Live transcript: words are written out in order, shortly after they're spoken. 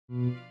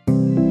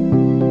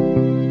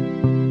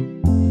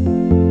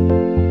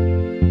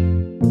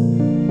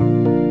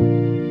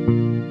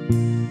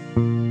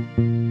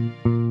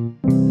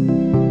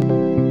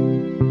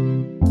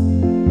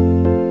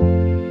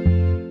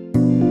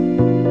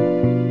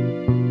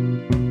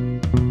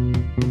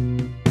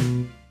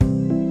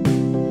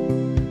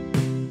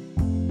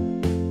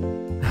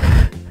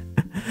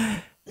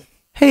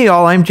Hey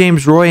y'all, I'm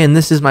James Roy, and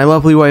this is my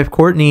lovely wife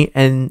Courtney,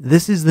 and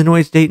this is The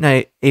Noise Date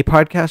Night, a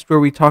podcast where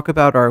we talk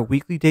about our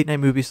weekly date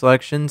night movie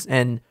selections,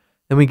 and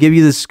then we give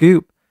you the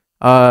scoop.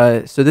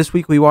 So this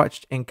week we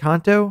watched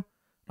Encanto,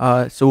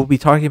 so we'll be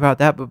talking about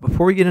that, but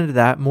before we get into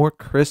that, more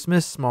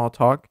Christmas small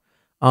talk.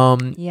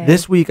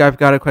 This week I've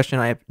got a question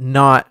I have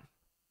not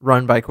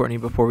run by Courtney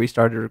before we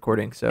started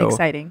recording, so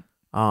exciting.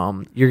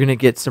 You're going to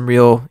get some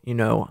real,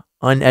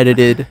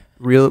 unedited,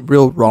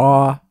 real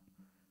raw,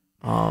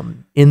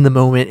 in the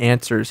moment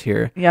answers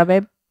here. Yeah,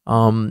 babe.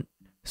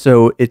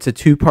 So it's a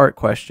 2-part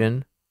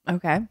question.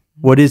 Okay.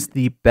 What is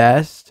the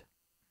best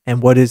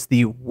and what is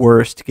the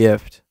worst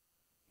gift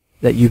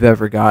that you've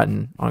ever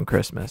gotten on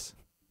Christmas?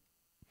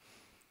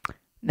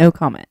 No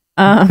comment.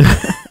 The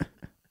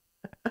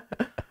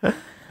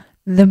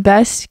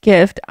best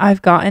gift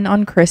I've gotten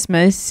on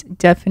Christmas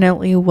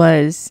definitely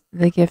was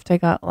the gift I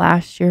got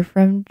last year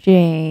from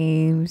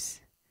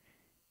James,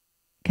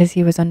 because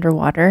he was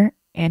underwater.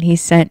 And he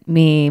sent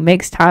me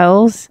mixed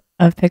tiles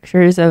of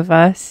pictures of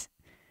us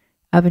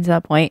up until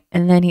that point.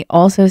 And then he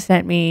also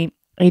sent me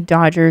a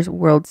Dodgers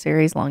World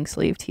Series long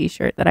sleeve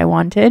t-shirt that I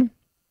wanted.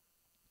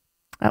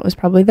 That was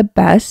probably the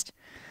best.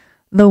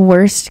 The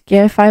worst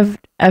gift I've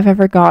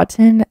ever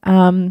gotten,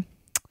 I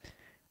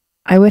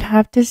would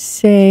have to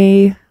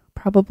say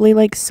probably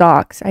like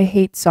socks. I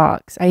hate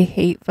socks. I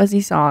hate fuzzy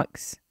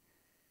socks.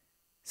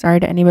 Sorry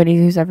to anybody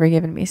who's ever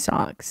given me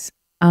socks.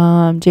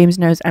 James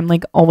knows I'm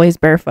like always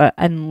barefoot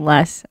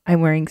unless I'm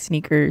wearing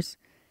sneakers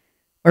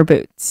or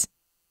boots.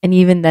 And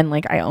even then,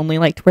 like, I only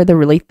like to wear the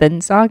really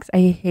thin socks.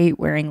 I hate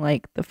wearing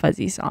like the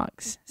fuzzy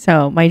socks.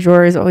 So my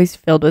drawer is always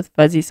filled with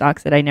fuzzy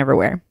socks that I never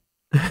wear.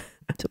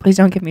 So please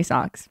don't give me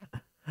socks.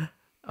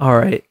 All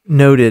right.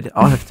 Noted.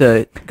 I'll have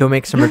to go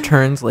make some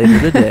returns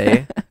later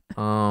today.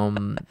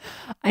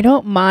 I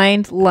don't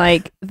mind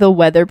like the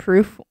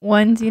weatherproof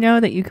ones,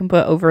 that you can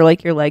put over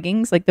like your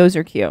leggings. Like those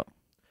are cute.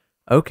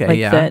 Okay, like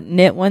yeah. The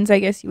knit ones, I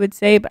guess you would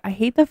say, but I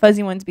hate the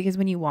fuzzy ones because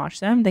when you wash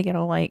them, they get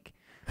all like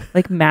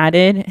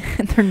matted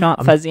and they're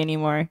not fuzzy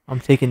anymore.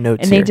 I'm taking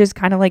notes and here. They just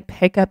kind of like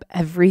pick up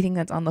everything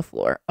that's on the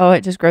floor. Oh,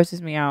 it just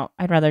grosses me out.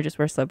 I'd rather just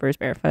wear slippers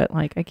barefoot.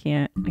 Like I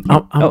can't.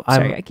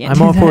 I can't.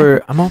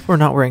 I'm all for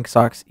not wearing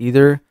socks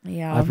either.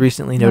 Yeah, I've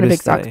recently I'm not noticed a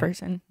big socks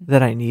person.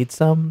 that I need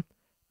some.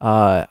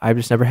 I've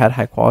just never had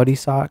high quality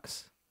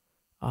socks.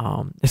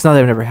 It's not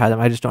that I've never had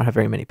them. I just don't have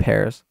very many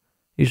pairs.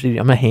 Usually,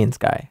 I'm a Hanes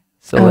guy,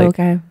 so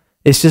okay.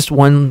 It's just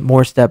one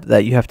more step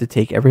that you have to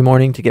take every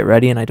morning to get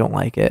ready, and I don't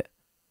like it.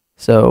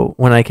 So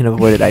when I can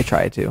avoid it, I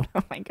try to.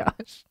 Oh my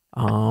gosh.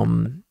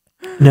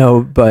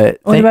 No,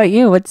 but what about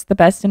you? What's the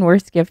best and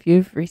worst gift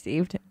you've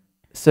received?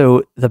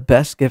 So the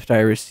best gift I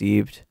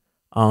received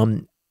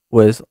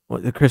was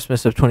the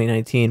Christmas of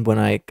 2019 when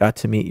I got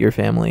to meet your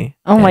family.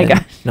 Oh my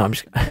gosh. No, I'm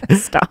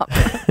just stop.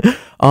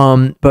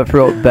 But for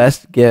real,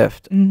 best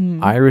gift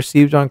I I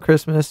received on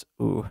Christmas.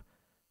 Ooh,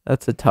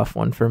 that's a tough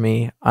one for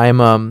me.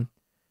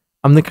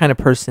 I'm the kind of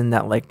person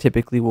that like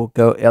typically will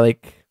go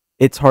like,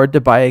 it's hard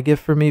to buy a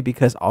gift for me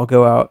because I'll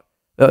go out.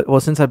 Well,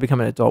 since I've become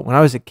an adult, when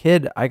I was a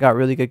kid, I got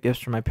really good gifts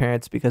from my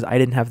parents because I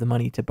didn't have the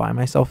money to buy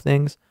myself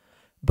things.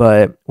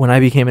 But when I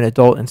became an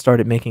adult and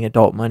started making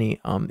adult money,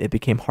 it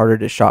became harder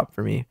to shop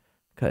for me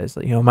because,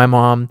 my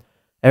mom,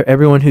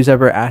 everyone who's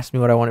ever asked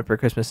me what I wanted for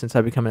Christmas since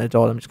I've become an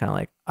adult, I'm just kind of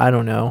like, I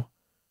don't know.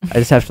 I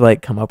just have to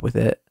like come up with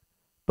it.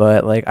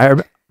 But like,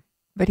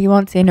 but he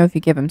won't say no if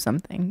you give him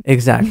something.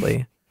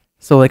 Exactly.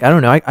 So, like, I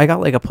don't know. I got,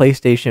 like, a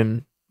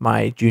PlayStation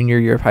my junior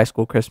year of high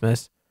school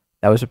Christmas.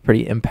 That was a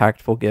pretty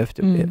impactful gift.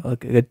 A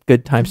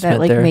good time spent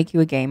there. That, like, make you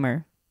a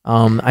gamer?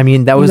 I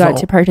mean, that you was... got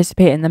to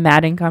participate in the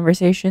Madden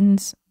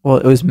conversations? Well,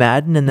 it was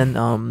Madden, and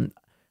then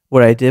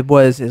what I did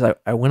was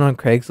I went on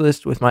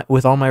Craigslist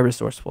with all my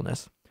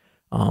resourcefulness.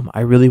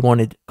 I really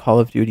wanted Call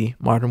of Duty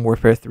Modern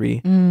Warfare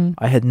 3.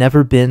 I had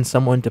never been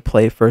someone to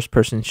play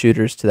first-person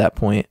shooters to that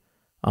point,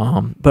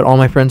 but all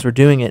my friends were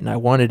doing it, and I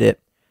wanted it.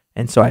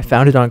 And so I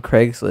found it on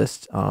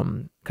Craigslist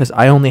because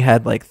I only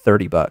had like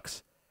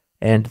 $30,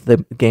 and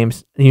the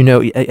games,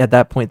 at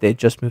that point they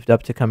just moved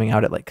up to coming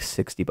out at like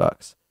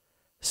 $60.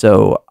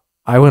 So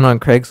I went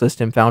on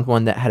Craigslist and found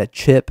one that had a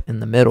chip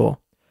in the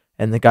middle,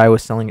 and the guy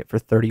was selling it for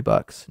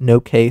 $30. No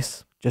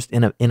case, just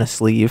in a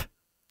sleeve.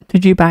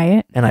 Did you buy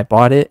it? And I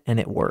bought it, and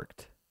it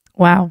worked.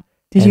 Wow.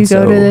 Did you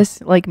go to this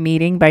like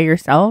meeting by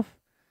yourself?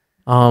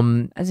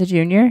 As a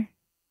junior?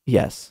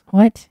 Yes.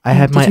 What?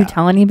 Did you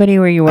tell anybody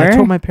where you were? I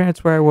told my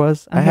parents where I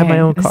was. Okay. I had my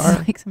own car.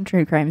 This is like some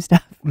true crime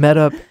stuff. Met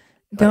up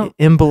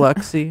in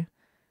Biloxi.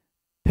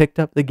 Picked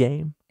up the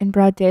game. In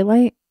broad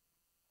daylight?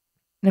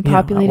 In a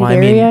populated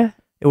area? I mean,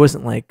 it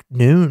wasn't like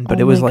noon,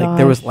 but it was like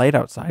there was light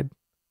outside.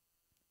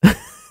 Oh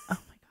my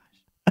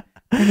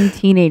gosh. Any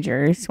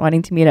teenagers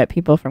wanting to meet up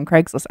people from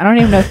Craigslist. I don't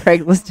even know if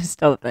Craigslist is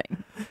still a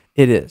thing.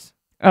 It is.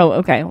 Oh,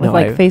 okay. With No,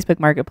 Facebook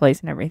Marketplace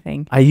and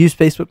everything. I use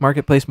Facebook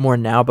Marketplace more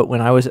now, but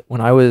when I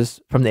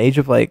was from the age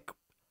of like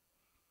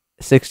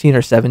 16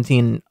 or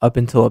 17 up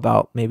until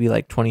about maybe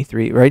like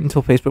 23, right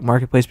until Facebook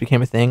Marketplace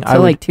became a thing.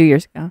 So like 2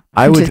 years ago.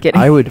 I I'm would just kidding.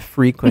 I would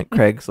frequent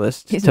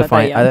Craigslist He's to not that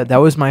find. young. That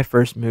was my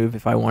first move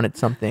if I wanted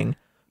something.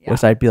 Yeah.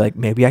 Was I'd be like,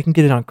 maybe I can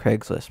get it on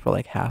Craigslist for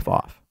like half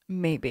off.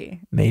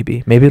 Maybe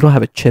Maybe it'll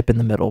have a chip in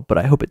the middle, but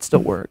I hope it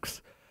still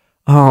works.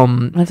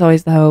 that's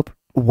always the hope.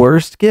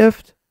 Worst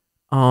gift.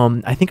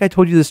 I think I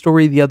told you the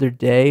story the other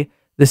day.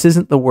 This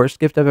isn't the worst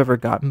gift I've ever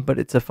gotten, but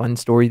it's a fun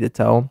story to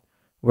tell.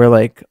 Where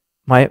like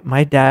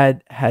my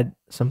dad had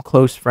some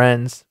close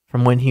friends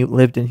from when he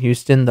lived in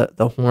Houston,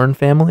 the Horn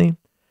family,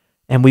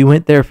 and we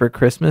went there for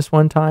Christmas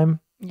one time.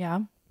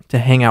 Yeah. To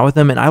hang out with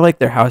them, and I liked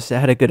their house. It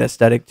had a good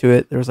aesthetic to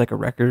it. There was like a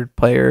record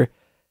player,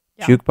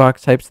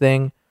 jukebox types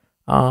thing.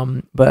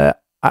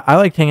 But I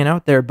liked hanging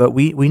out there. But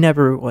we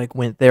never like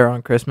went there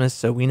on Christmas,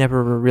 so we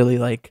never were really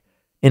like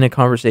in a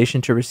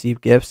conversation to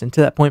receive gifts. And to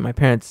that point, my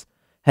parents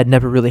had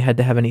never really had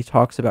to have any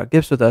talks about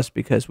gifts with us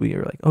because we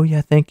were like, oh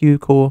yeah, thank you,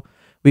 cool.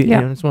 You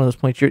know, it's one of those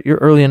points you're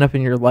early enough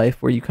in your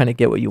life where you kind of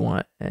get what you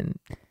want, and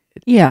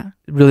it's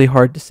really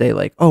hard to say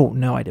like, oh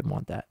no, I didn't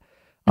want that.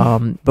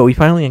 But we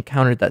finally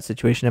encountered that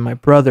situation, and my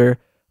brother,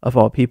 of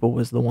all people,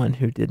 was the one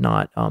who did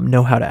not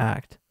know how to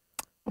act.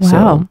 Wow.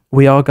 So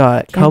we all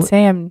got. Can't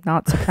say I'm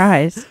not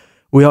surprised.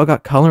 We all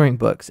got coloring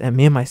books, and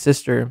me and my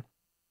sister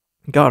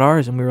got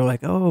ours, and we were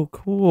like, "Oh,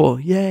 cool,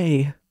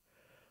 yay!"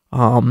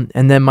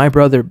 And then my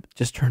brother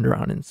just turned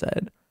around and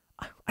said,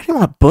 "I didn't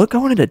want a book. I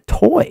wanted a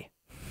toy."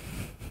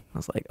 I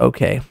was like,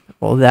 "Okay,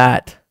 well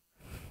that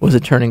was a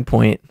turning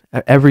point."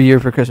 Every year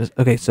for Christmas,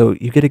 okay, so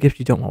you get a gift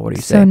you don't want. What do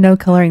you say? So no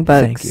coloring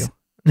books. Thank you.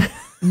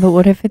 But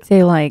what if it's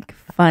a like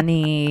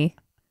funny,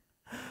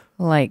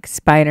 like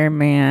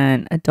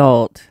Spider-Man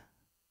adult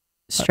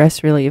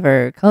stress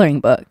reliever coloring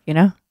book? You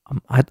know,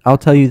 I'll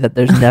tell you that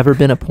there's never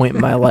been a point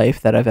in my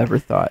life that I've ever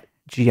thought,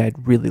 "Gee,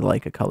 I'd really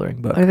like a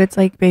coloring book." What if it's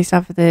like based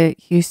off of the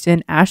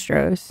Houston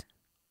Astros?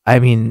 I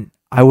mean,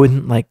 I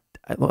wouldn't like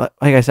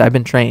I said, I've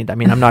been trained. I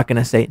mean, I'm not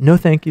gonna say no,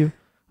 thank you.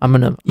 I'm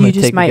gonna You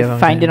just might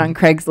find it on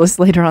Craigslist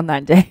later on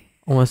that day.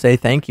 I want to say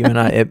thank you,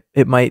 and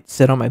it might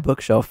sit on my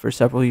bookshelf for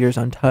several years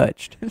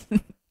untouched,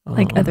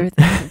 like other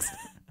things,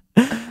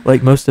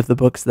 like most of the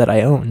books that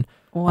I own.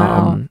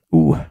 Wow.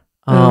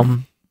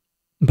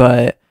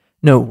 But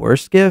no,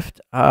 worst gift.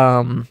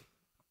 I don't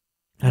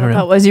know.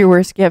 What was your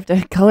worst gift?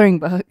 A coloring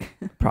book.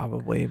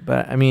 Probably,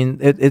 but I mean,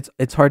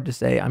 it's hard to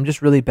say. I'm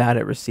just really bad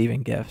at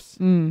receiving gifts.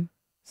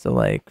 So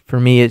like for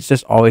me, it's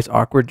just always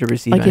awkward to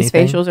receive like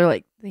anything. his facials are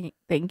like,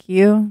 thank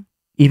you.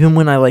 Even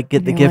when I like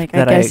get the gift like,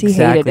 that I I guess he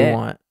hated exactly it.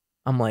 want,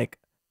 I'm like,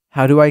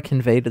 how do I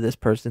convey to this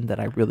person that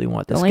I really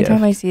want The this only gift?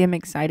 time I see him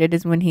excited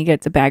is when he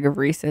gets a bag of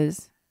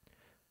Reese's.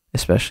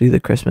 Especially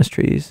the Christmas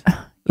trees,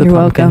 the You're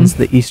pumpkins,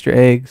 welcome. the Easter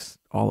eggs,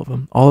 all of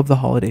them, all of the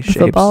holiday The shapes.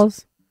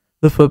 footballs.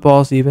 The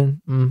footballs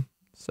even.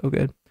 So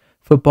good.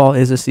 Football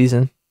is a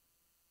season.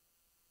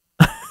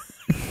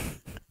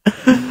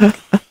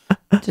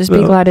 Just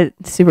be glad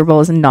Super Bowl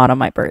is not on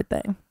my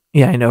birthday.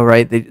 Yeah, I know,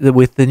 right?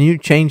 With the new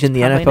change in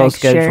the Probably NFL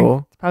next year.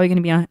 schedule, It's probably going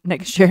to be on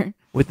next year.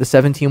 with the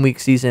 17-week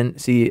season,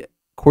 see,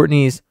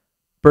 Courtney's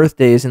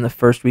birthday is in the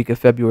first week of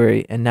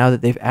February, and now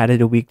that they've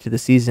added a week to the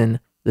season,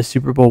 the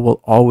Super Bowl will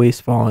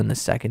always fall in the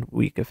second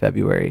week of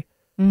February,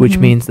 which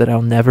means that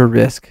I'll never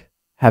risk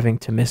having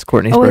to miss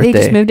Courtney's birthday. They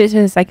just moved it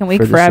to the second week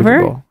for the Super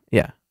forever? Bowl.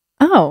 Yeah.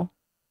 Oh,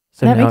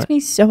 So that now makes me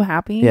so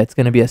happy. Yeah, it's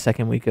going to be a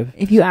second week of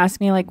If you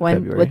ask me like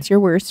February. what's your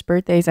worst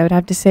birthdays, I would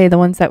have to say the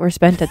ones that were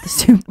spent at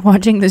the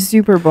watching the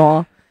Super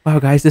Bowl. Wow,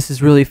 guys, this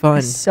is really fun.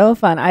 It's so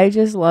fun. I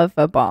just love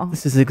football.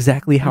 This is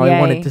exactly how I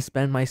wanted Yay. to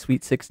spend my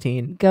Sweet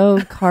 16.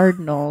 Go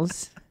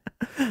Cardinals.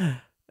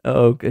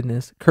 Oh,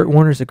 goodness. Kurt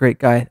Warner's a great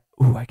guy.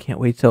 Ooh, I can't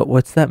wait till...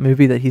 What's that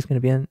movie that he's going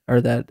to be in?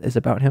 Or that is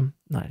about him?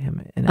 Not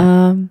him. In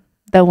it.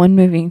 That one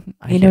movie.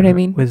 You know what I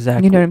mean? With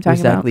Zach, you know what I'm talking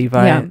with Zach about?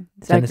 Levi Yeah, and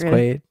Zach Dennis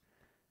Quaid.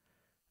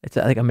 It's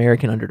like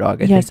American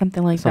Underdog, I Yeah, think.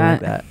 something like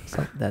Something that.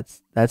 like that. So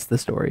that's the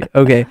story.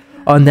 Okay.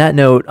 On that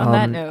note,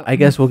 note. I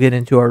guess we'll get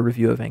into our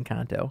review of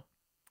Encanto.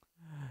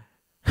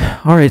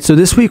 All right, so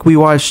this week we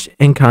watched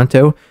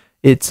Encanto.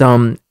 It's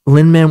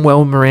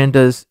Lin-Manuel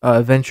Miranda's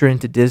venture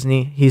into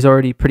Disney. He's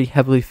already pretty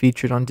heavily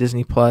featured on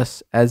Disney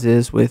Plus, as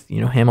is with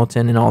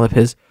Hamilton and all of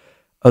his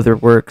other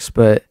works.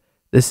 But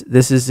this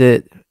is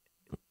it,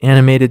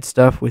 animated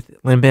stuff with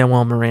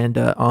Lin-Manuel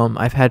Miranda.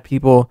 I've had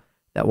people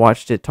that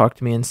watched it talk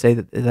to me and say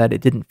that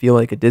it didn't feel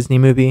like a Disney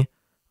movie,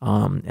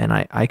 and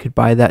I could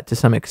buy that to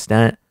some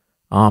extent.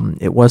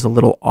 It was a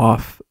little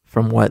off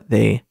from what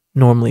they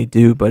normally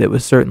do, but it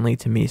was certainly,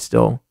 to me, it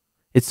still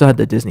had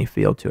the Disney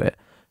feel to it.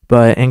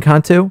 But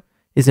Encanto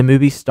is a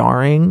movie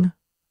starring,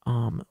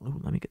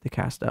 let me get the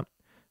cast up,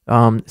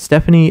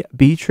 Stephanie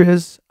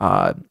Beatriz,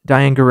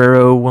 Diane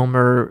Guerrero,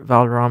 Wilmer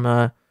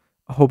Valderrama,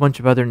 a whole bunch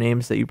of other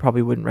names that you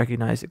probably wouldn't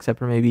recognize except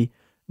for maybe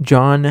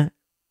John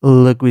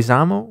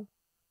Leguizamo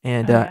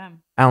and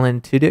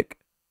Alan Tudyk,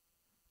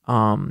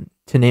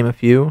 to name a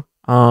few.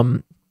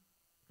 And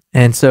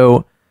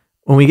so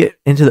when we get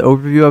into the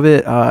overview of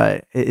it,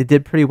 it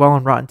did pretty well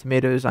on Rotten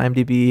Tomatoes,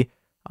 IMDb.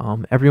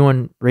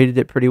 Everyone rated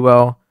it pretty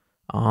well.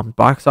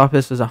 Box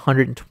office was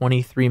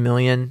 123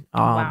 million,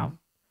 Wow.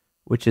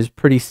 which is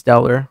pretty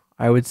stellar,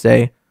 I would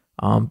say.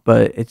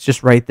 But it's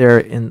just right there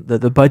in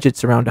the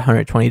budget's around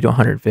 120 to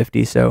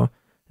 150. So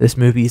this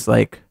movie's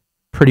like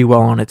pretty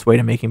well on its way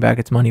to making back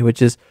its money,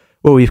 which is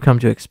what we've come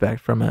to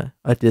expect from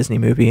a Disney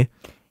movie.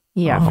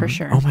 Yeah, for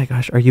sure. Oh my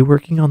gosh, are you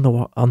working on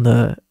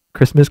the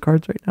Christmas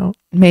cards right now?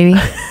 Maybe.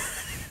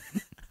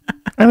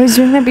 I was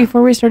doing that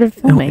before we started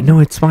filming. No,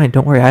 it's fine.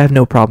 Don't worry. I have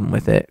no problem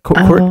with it.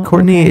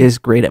 Courtney okay. is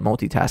great at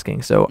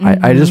multitasking, so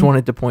I just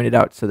wanted to point it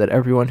out so that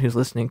everyone who's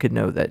listening could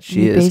know that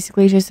she You is.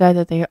 basically just said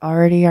that they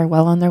already are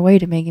well on their way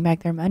to making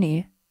back their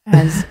money,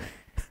 as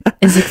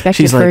is expected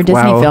She's for like, a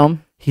Disney wow,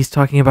 film. He's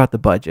talking about the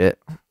budget.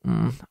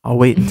 I'll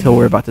wait until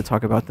we're about to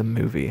talk about the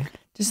movie.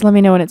 Just let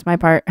me know when it's my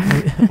part.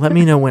 Let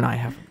me know when I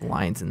have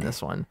lines in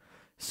this one.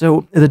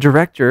 So the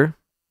director,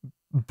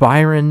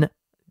 Byron,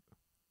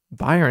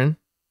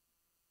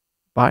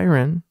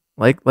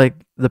 like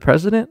the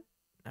president?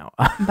 No.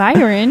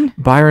 Byron?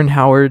 Byron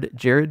Howard,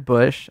 Jared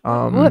Bush.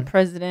 What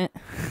president?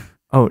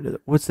 Oh,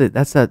 what's it?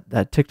 That's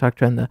that TikTok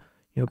trend. The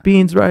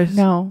beans, rice.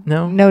 No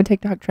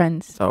TikTok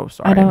trends. So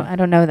sorry. I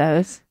don't know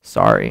those.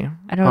 Sorry.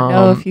 I don't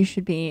know if you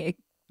should be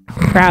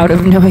proud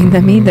of knowing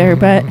them either,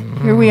 but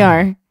here we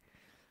are.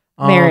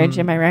 Marriage,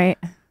 am I right?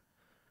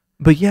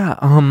 But yeah,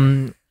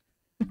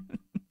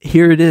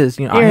 here it is.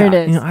 Here it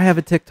is. I have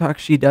a TikTok.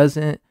 She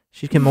doesn't.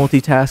 She can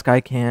multitask. I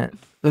can't.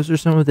 Those are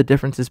some of the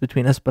differences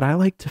between us. But I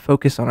like to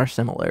focus on our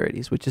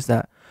similarities, which is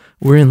that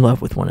we're in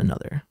love with one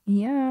another.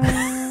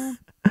 Yeah.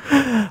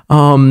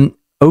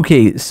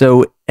 Okay,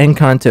 so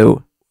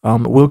Encanto.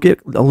 We'll get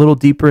a little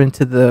deeper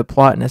into the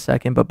plot in a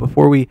second, but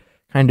before we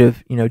kind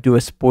of do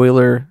a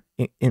spoiler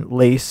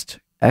laced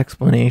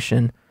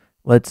explanation,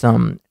 let's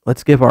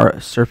give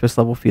our surface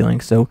level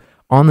feelings. So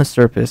on the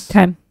surface,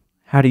 Okay.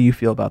 how do you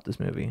feel about this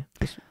movie?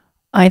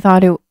 I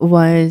thought it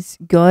was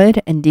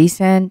good and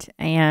decent,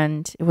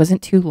 and it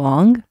wasn't too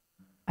long.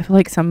 I feel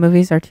like some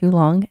movies are too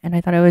long, and I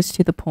thought it was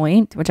to the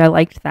point, which I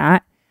liked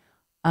that.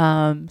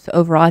 So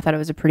overall, I thought it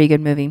was a pretty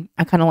good movie.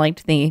 I kind of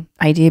liked the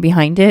idea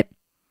behind it.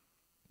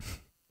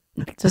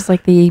 Just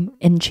like the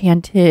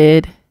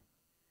enchanted,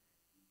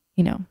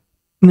 No,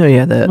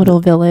 yeah, the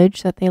little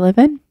village that they live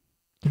in.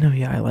 No,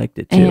 yeah, I liked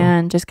it too.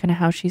 And just kind of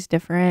how she's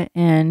different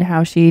and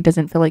how she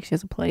doesn't feel like she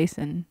has a place.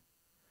 And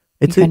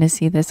you kind of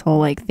see this whole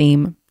like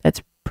theme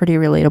that's pretty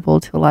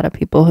relatable to a lot of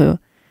people who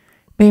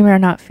may or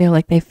not feel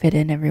like they fit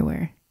in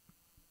everywhere.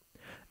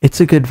 It's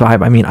a good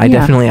vibe. I mean, I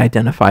definitely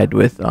identified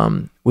with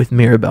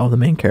Mirabelle, the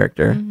main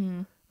character,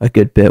 a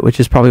good bit, which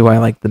is probably why I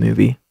liked the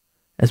movie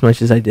as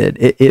much as I did.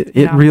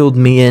 It reeled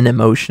me in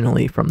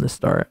emotionally from the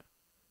start.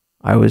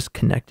 I was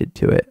connected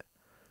to it.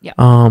 Yeah.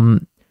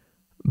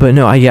 But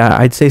no,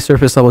 I'd say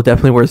surface level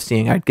definitely worth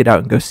seeing. I'd get out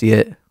and go see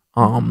it.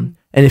 And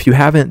if you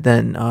haven't,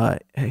 then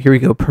here we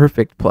go.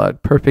 Perfect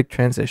plug, perfect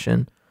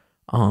transition.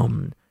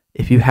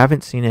 If you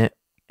haven't seen it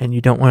and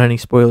you don't want any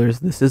spoilers,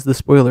 this is the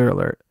spoiler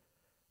alert.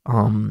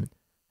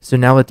 So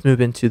now let's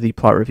move into the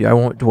plot review. I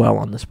won't dwell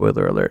on the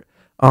spoiler alert.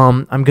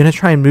 I'm going to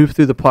try and move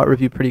through the plot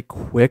review pretty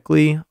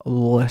quickly, a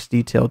little less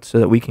detailed, so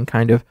that we can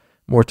kind of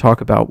more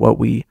talk about what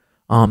we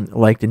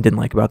liked and didn't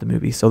like about the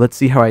movie. So let's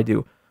see how I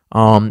do.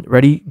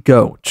 Ready,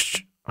 go.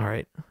 All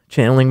right.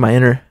 Channeling my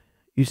inner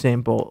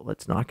Usain Bolt.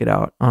 Let's knock it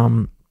out.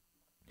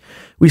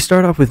 We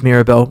start off with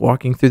Mirabelle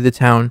walking through the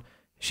town.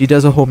 She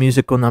does a whole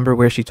musical number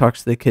where she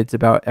talks to the kids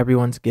about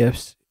everyone's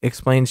gifts,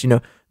 explains,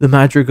 the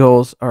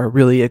madrigals are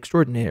really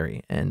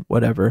extraordinary and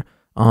whatever.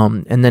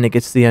 And then it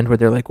gets to the end where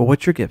they're like, well,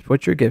 what's your gift?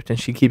 What's your gift? And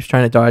she keeps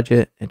trying to dodge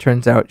it. It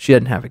turns out she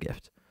didn't have a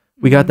gift.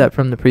 We got that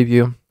from the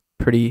preview.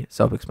 Pretty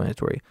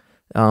self-explanatory.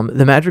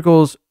 The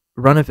madrigals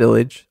run a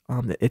village.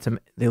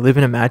 They live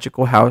in a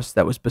magical house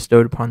that was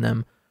bestowed upon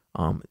them.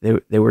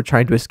 They were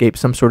trying to escape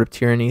some sort of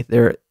tyranny.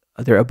 Their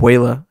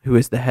abuela, who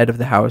is the head of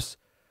the house,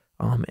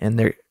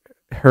 and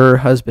her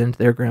husband,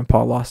 their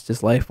grandpa, lost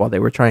his life while they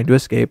were trying to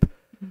escape.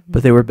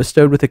 But they were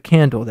bestowed with a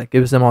candle that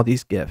gives them all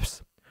these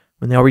gifts.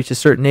 When they all reach a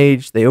certain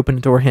age, they open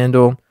the door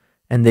handle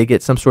and they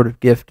get some sort of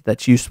gift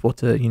that's useful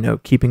to,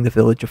 keeping the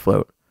village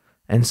afloat.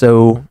 And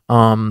so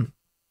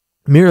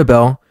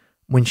Mirabelle,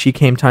 when she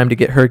came time to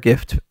get her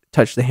gift,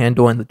 touched the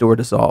handle and the door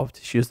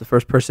dissolved. She was the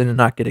first person to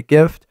not get a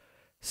gift.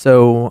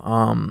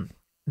 So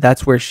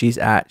that's where she's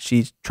at.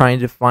 She's trying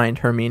to find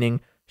her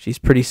meaning. She's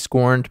pretty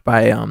scorned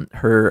by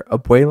her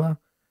abuela.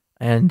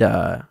 And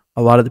a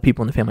lot of the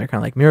people in the family are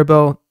kind of like,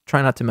 Mirabelle,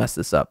 try not to mess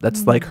this up.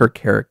 That's like her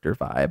character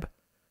vibe.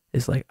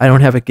 Is like, I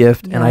don't have a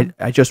gift and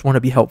I just want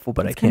to be helpful,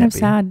 but I can't be. It's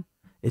kind of sad.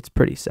 It's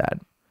pretty sad.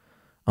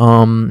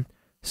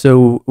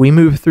 So we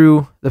move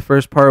through the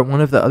first part.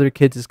 One of the other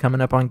kids is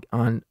coming up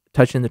on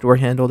touching the door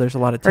handle. There's a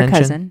lot of tension. Her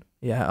cousin.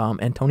 Yeah,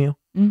 Antonio.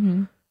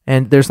 And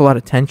there's a lot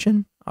of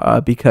tension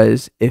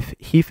because if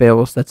he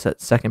fails, that's that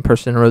second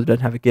person in a row that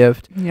doesn't have a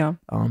gift. Yeah.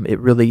 It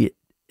really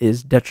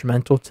is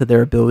detrimental to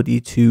their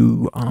ability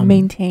to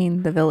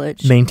maintain the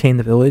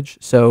village.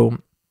 So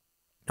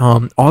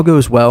All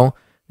goes well.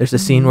 There's a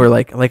scene Mhm. where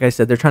like I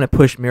said, they're trying to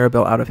push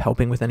Mirabelle out of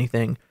helping with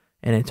anything,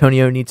 and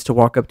Antonio needs to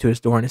walk up to his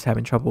door and is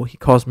having trouble. He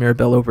calls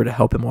Mirabelle over to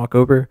help him walk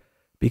over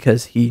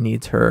because he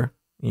needs her,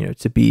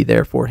 to be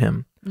there for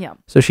him. Yeah.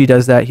 So she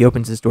does that. He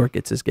opens his door,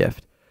 gets his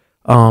gift.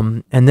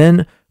 And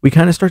then we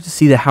kind of start to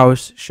see the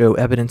house show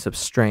evidence of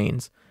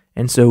strains.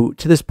 And so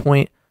to this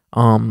point,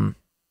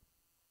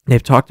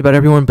 they've talked about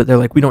everyone, but they're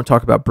like, we don't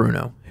talk about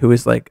Bruno, who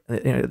is like,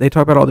 they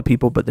talk about all the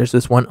people, but there's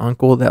this one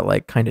uncle that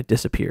like kind of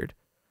disappeared.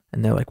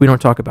 And they're like, we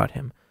don't talk about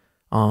him.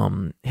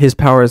 His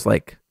power is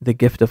like the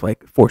gift of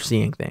like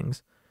foreseeing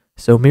things.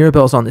 So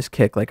Mirabelle's on this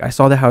kick. Like, I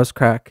saw the house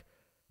crack,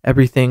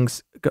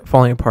 everything's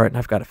falling apart, and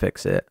I've got to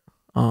fix it.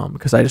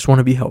 Because I just want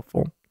to be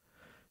helpful.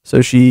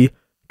 So she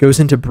goes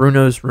into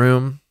Bruno's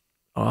room,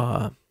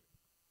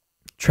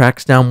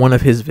 tracks down one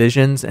of his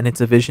visions, and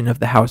it's a vision of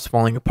the house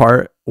falling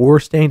apart or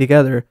staying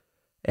together.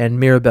 And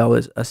Mirabelle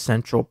is a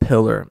central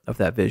pillar of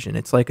that vision.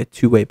 It's like a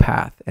two-way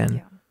path.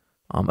 And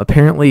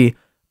apparently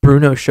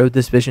Bruno showed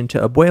this vision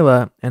to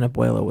Abuela, and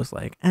Abuela was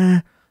like,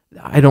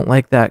 I don't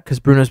like that, because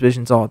Bruno's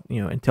vision's all,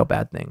 entail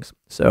bad things.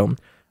 So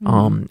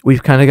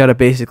we've kind of got a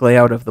basic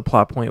layout of the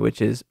plot point,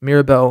 which is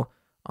Mirabelle.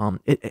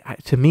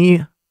 To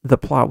me, the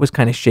plot was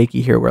kind of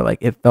shaky here, where like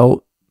it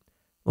felt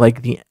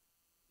like the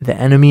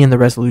enemy and the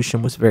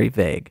resolution was very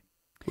vague.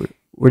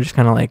 We're just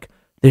kind of like,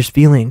 there's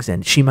feelings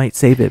and she might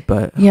save it,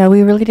 but yeah,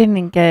 we really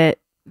didn't get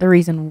the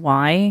reason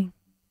why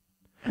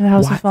the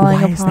house was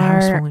falling why is the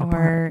house apart, falling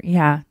or apart?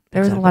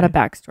 there was a lot of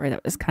backstory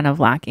that was kind of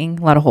lacking,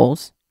 a lot of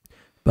holes.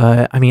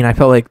 But I mean, I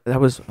felt like that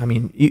was, I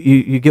mean,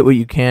 you get what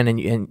you can, and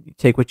you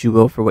take what you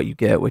will for what you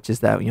get, which is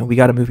that, we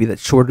got a movie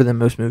that's shorter than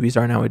most movies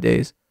are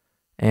nowadays.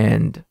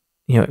 And,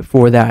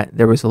 for that,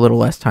 there was a little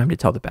less time to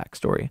tell the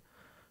backstory.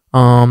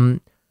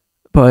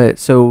 But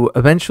so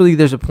eventually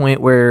there's a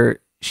point where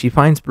she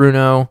finds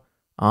Bruno.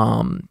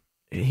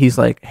 He's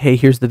like, hey,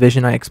 here's the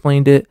vision. I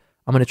explained it.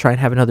 I'm going to try and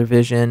have another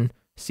vision,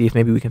 see if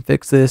maybe we can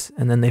fix this.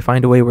 And then they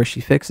find a way where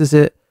she fixes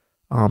it.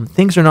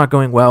 Things are not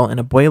going well, and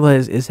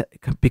Abuela is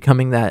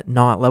becoming that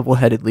not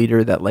level-headed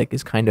leader that like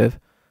is kind of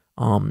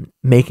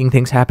making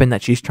things happen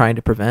that she's trying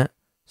to prevent.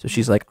 So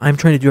she's like, I'm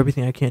trying to do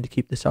everything I can to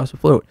keep this house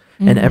afloat,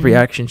 and every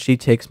action she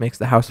takes makes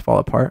the house fall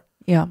apart.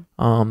 Yeah.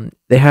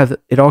 They have,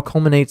 it all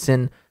culminates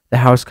in the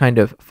house kind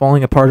of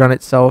falling apart on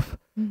itself.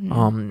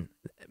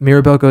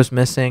 Mirabelle goes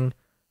missing,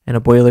 and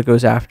Abuela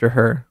goes after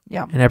her.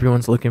 Yeah. And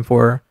everyone's looking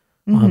for her.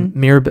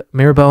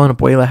 Mirabelle and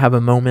Abuela have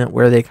a moment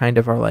where they kind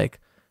of are like,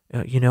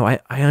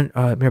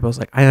 Mirabelle's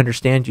like, I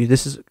understand you.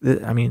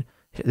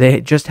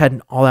 They just had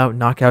an all-out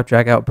knockout,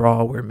 drag-out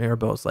brawl where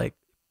Mirabelle's like,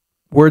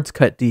 words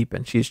cut deep,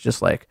 and she's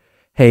just like,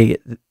 hey,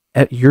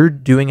 you're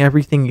doing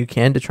everything you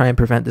can to try and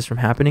prevent this from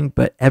happening,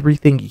 but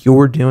everything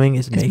you're doing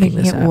is making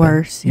this happen.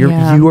 Worse.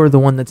 You are the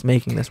one that's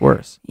making this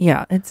worse.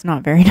 Yeah, it's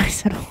not very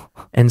nice at all.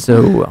 And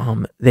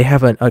so they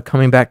have a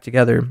coming back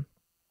together,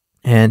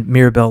 and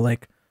Mirabelle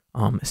like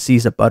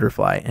sees a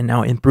butterfly, and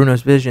now in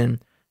Bruno's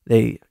vision,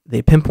 they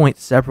pinpoint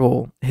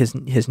several,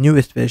 his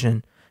newest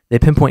vision, they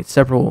pinpoint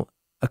several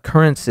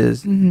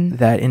occurrences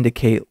that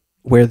indicate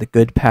where the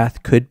good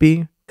path could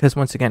be, because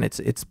once again,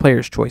 it's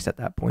player's choice at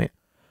that point.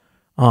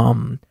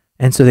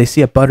 And so they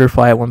see a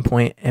butterfly at one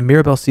point, and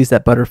Mirabelle sees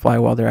that butterfly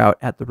while they're out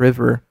at the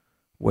river,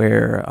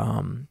 where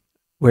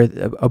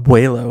the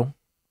Abuelo,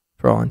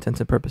 for all intents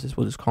and purposes,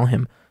 we'll just call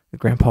him the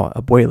grandpa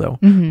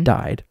Abuelo,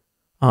 died.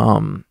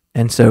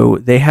 And so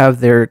they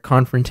have their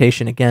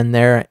confrontation again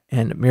there,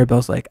 and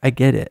Mirabelle's like, I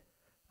get it.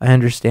 I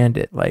understand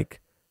it. Like,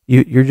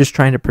 you're just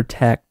trying to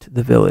protect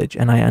the village,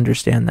 and I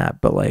understand that,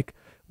 but like,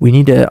 we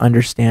need to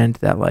understand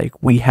that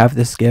like we have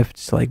this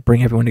gift to like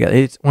bring everyone together.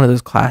 It's one of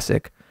those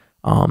classic,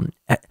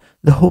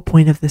 the whole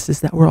point of this is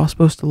that we're all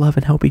supposed to love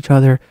and help each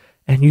other,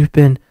 and you've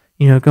been,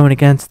 going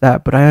against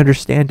that, but I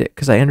understand it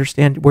because I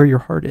understand where your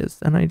heart is,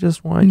 and I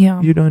just want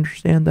you to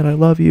understand that I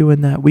love you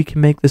and that we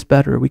can make this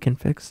better. We can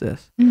fix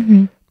this.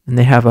 And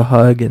they have a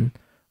hug, and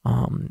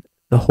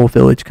the whole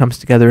village comes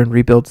together and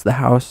rebuilds the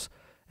house.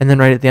 And then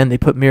right at the end, they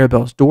put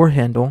Mirabelle's door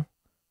handle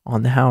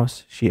on the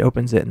house. She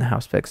opens it, and the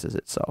house fixes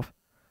itself.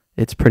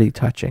 It's pretty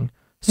touching.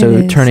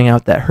 So turning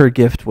out that her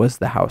gift was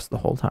the house the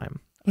whole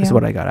time is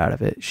what I got out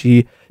of it.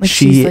 She's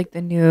like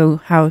the new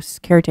house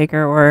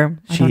caretaker, or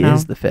she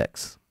is the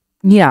fix.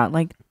 Yeah,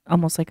 like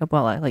almost like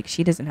Abuela. Like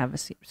she doesn't have a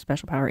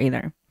special power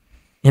either.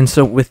 And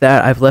so with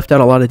that, I've left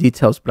out a lot of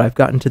details, but I've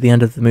gotten to the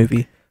end of the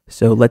movie.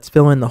 So let's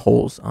fill in the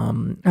holes.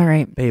 All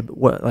right, babe.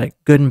 What, like,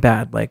 good and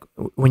bad? Like,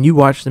 when you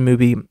watched the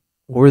movie,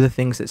 what were the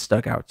things that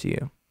stuck out to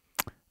you?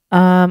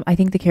 I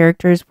think the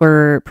characters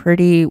were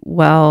pretty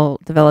well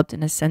developed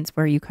in a sense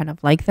where you kind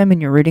of like them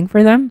and you're rooting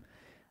for them.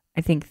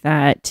 I think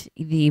that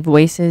the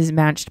voices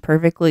matched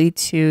perfectly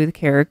to the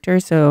character,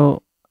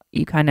 so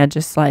you kind of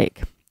just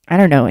like, I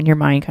don't know, in your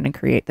mind kind of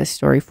create this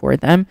story for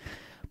them.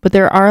 But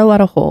there are a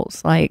lot of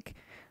holes, like,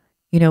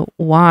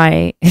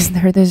 why is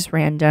there this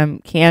random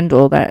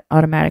candle that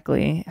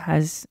automatically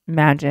has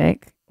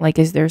magic? Like,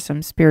 is there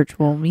some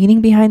spiritual meaning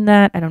behind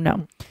that? I don't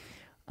know.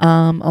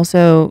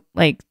 Also,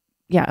 like,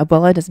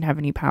 Abuela doesn't have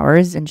any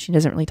powers, and she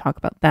doesn't really talk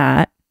about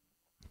that.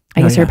 I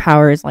Oh, guess her yeah.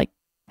 power is like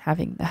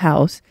having the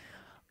house.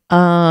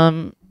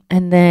 And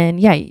then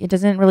yeah, it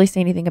doesn't really say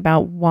anything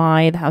about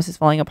why the house is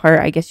falling apart.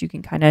 I guess you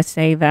can kind of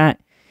say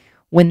that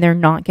when they're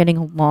not getting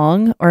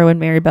along, or when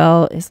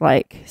Maribel is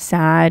like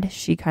sad,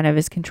 she kind of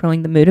is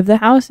controlling the mood of the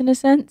house in a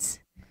sense.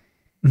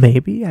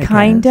 Maybe, I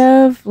Kind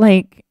guess. of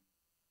like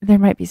there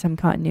might be some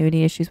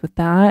continuity issues with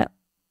that.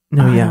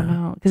 No, I yeah. don't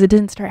know, because it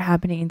didn't start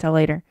happening until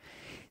later.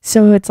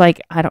 So it's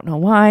like I don't know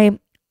why.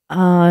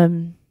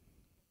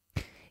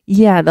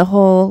 Yeah, the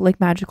whole like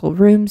magical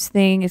rooms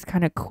thing is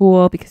kind of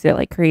cool because it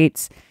like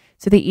creates,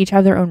 so they each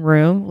have their own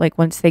room. Like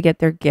once they get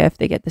their gift,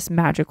 they get this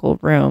magical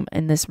room,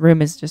 and this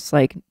room is just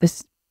like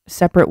this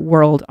separate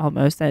world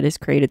almost that is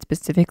created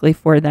specifically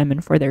for them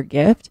and for their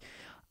gift.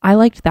 I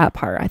liked that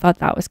part. I thought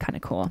that was kind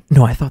of cool.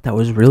 No, I thought that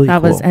was really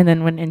That cool. was, and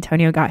then when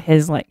Antonio got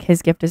his, like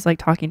his gift is like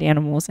talking to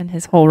animals, and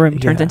his whole room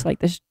turns Yeah. into like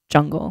this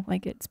jungle.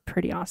 Like it's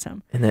pretty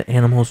awesome. And the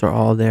animals are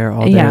all there,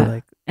 Yeah.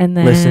 like And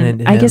listening then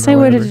to I him guess or I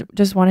would whatever. have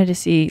just wanted to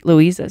see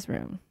Louisa's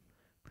room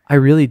I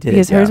really did.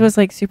 because hers yeah. was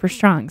like super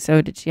strong.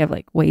 So did she have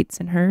like weights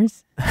in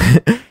hers?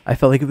 I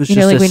felt like it was You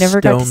just know, like a we never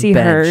got to stone see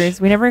bench.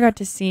 hers. We never got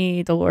to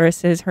see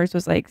Dolores's. Hers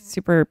was like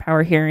super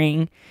power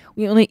hearing.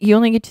 You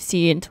only get to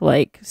see into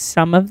like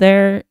some of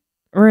their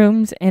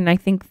rooms, and I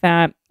think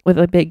that with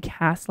a big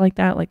cast like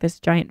that, like this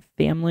giant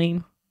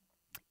family,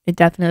 it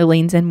definitely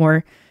leans in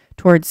more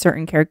towards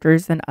certain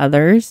characters than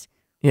others.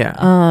 Yeah.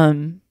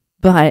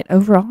 But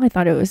overall, I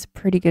thought it was a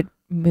pretty good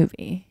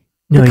movie.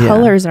 No, The yeah.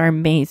 colors are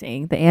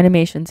amazing. The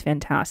animation's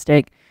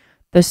fantastic.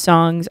 The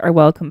songs are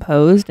well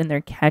composed and they're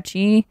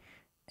catchy.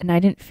 And I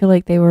didn't feel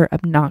like they were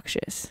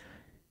obnoxious.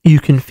 You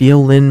can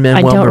feel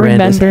Lin-Manuel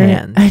Miranda's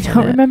hands. I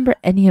don't in it. remember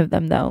any of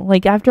them though.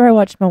 Like after I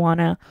watched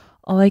Moana,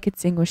 all I could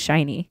sing was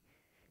Shiny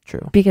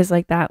True. because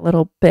like that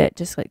little bit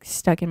just like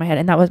stuck in my head,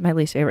 and that was my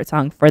least favorite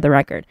song for the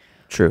record.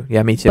 True.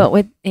 Yeah, me too. But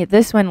with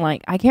this one,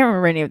 like I can't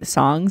remember any of the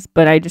songs,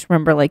 but I just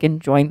remember like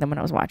enjoying them when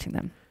I was watching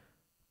them.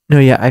 No,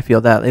 yeah, I feel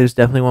that. It was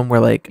definitely one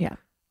where like Yeah.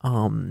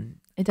 um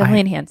It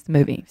definitely enhanced the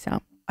movie,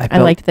 so I I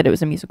felt liked that it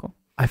was a musical.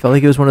 I felt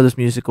like it was one of those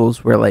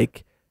musicals where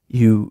like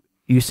you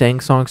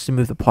sang songs to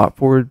move the plot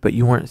forward, but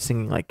you weren't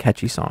singing like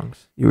catchy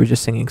songs. You were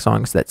just singing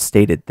songs that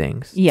stated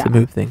things Yeah, to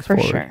move things For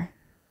forward. sure.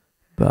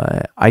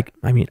 But I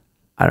mean,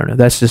 I don't know.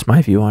 That's just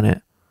my view on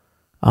it.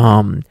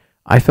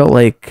 I felt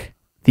like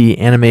the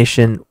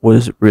animation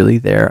was really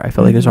there. I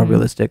felt like it was all Mhm.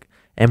 realistic.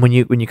 And when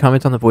you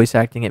comment on the voice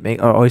acting, it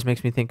always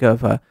makes me think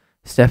of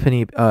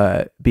Stephanie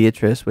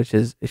Beatrice, which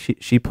is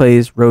she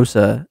plays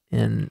Rosa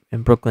in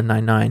Brooklyn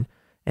Nine-Nine,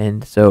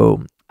 and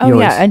so Oh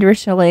yeah,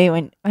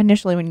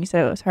 initially when you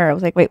said it was her, I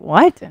was like, wait,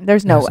 what?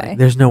 There's no way.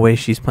 there's no way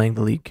she's playing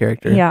the lead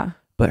character. Yeah.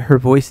 But her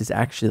voice is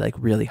actually like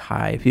really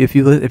high. If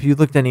you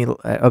looked any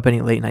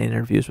late night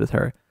interviews with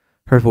her,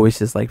 her voice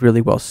is like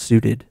really well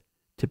suited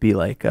to be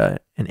like an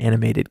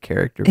animated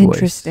character voice.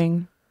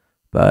 Interesting.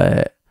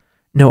 But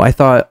no, I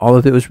thought all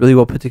of it was really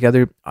well put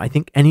together. I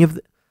think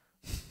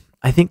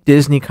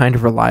Disney kind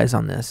of relies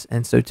on this,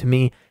 and so to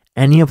me,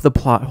 any of the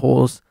plot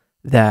holes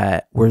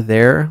that were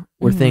there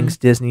were Mhm. things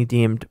Disney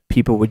deemed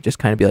people would just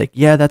kind of be like,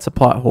 yeah, that's a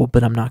plot hole,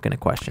 but I'm not going to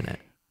question it.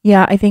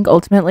 Yeah, I think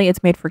ultimately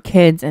it's made for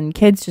kids, and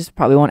kids just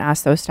probably won't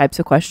ask those types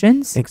of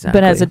questions. But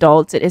as Exactly.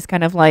 adults, it is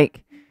kind of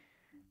like,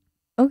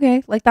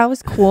 okay, like that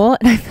was cool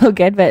and I feel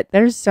good, but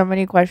there's so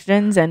many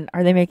questions, and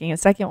are they making a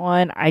second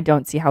one? I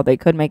don't see how they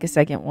could make a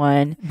second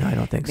one. No, I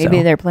don't think Maybe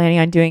so. they're planning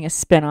on doing a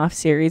spin-off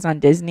series on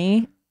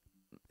Disney.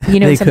 You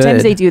know, They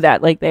sometimes could. they do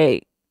that. Like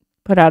they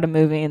put out a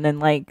movie and then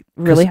like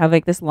really 'Cause- have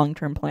like this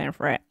long-term plan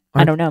for it.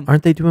 I don't know.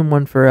 Aren't they doing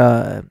one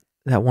for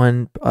that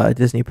one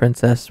Disney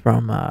princess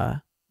from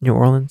New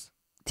Orleans?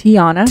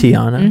 Tiana.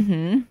 Tiana.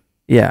 Mm-hmm.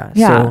 Yeah.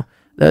 Yeah.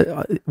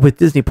 So with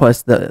Disney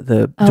Plus,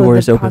 the Oh, door the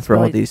is open for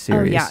all possibilities. these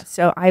series. Oh, yeah.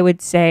 So I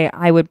would say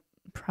I would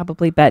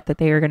probably bet that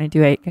they are going to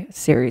do a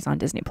series on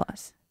Disney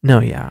Plus. No,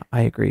 yeah,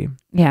 I agree.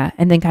 Yeah,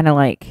 and then kind of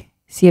like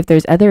see if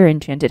there's other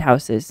enchanted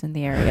houses in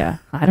the area.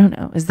 I don't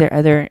know. Is there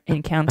other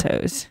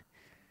Encantos?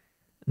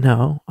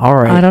 No, all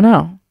right. I don't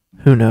know.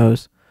 Who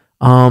knows?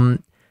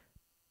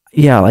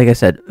 Yeah, like I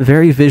said,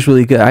 very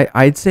visually good.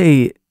 I'd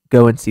say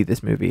go and see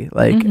this movie.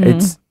 Like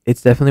Mhm.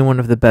 it's definitely one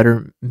of the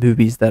better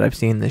movies that I've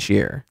seen this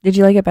year. Did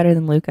you like it better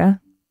than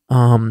Luca?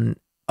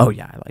 Oh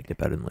yeah, I liked it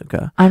better than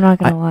Luca. I'm not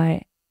gonna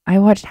lie. I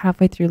watched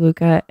halfway through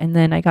Luca and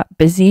then I got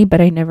busy,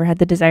 but I never had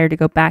the desire to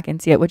go back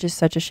and see it, which is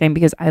such a shame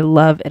because I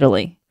love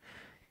Italy.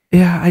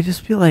 Yeah, I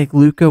just feel like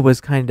Luca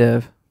was kind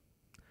of,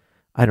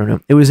 I don't know.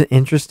 It was an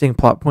interesting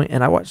plot point,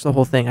 and I watched the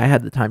whole thing. I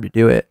had the time to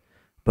do it,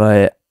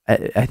 but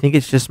I think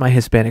it's just my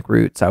Hispanic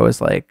roots. I was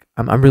like,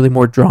 I'm really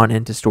more drawn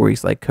into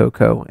stories like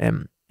Coco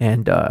and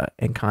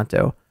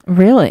Encanto.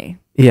 Really?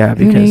 Yeah,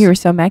 Who knew because you were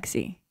so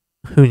Mexi?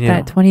 who knew?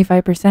 That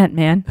 25%,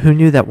 man. Who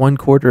knew that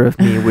 1/4 of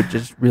me would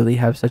just really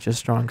have such a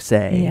strong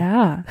say?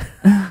 Yeah.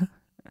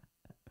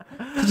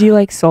 Did you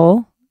like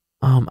Soul?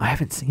 I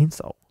haven't seen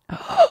Soul.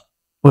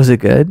 Was it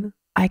good?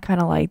 I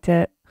kind of liked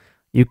it.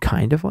 You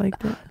kind of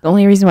liked it? The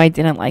only reason why I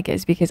didn't like it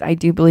is because I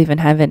do believe in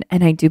heaven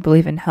and I do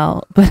believe in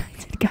hell, but I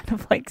did kind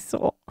of like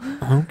Soul.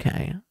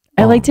 Okay.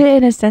 I liked it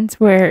in a sense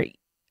where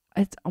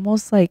it's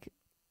almost like,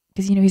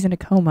 because he's in a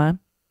coma.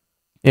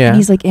 Yeah. And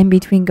he's like in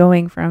between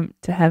going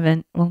to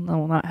heaven. Well,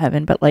 no, not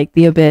heaven, but like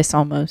the abyss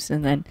almost,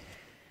 and then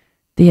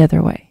the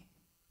other way.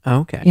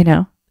 Okay.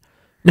 No,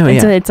 yeah.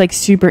 So it's like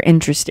super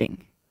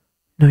interesting.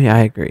 No, yeah, I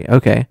agree.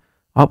 Okay.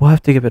 We'll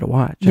have to give it a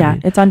watch. Yeah,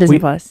 it's on Disney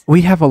Plus.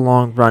 We have a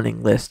long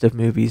running list of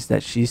movies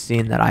that she's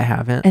seen that I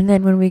haven't. And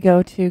then when we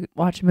go to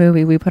watch a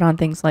movie, we put on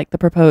things like The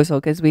Proposal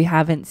because we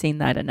haven't seen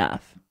that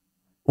enough.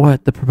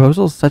 What? The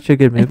Proposal is such a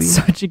good movie. It's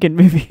such a good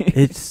movie.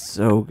 It's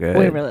so good.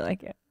 We really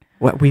like it.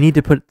 What we need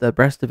to put the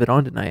rest of it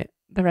on tonight.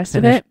 The rest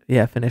of it?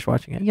 Yeah, finish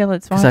watching it. Yeah,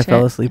 let's watch it. Because I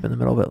fell asleep in the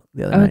middle of it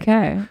the other night.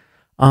 Okay.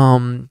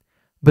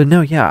 But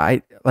no, yeah,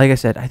 like I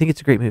said, I think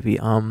it's a great movie.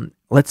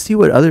 Let's see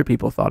what other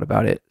people thought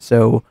about it.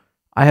 So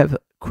I have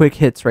quick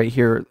hits right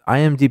here.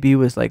 IMDb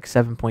was like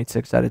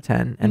 7.6 out of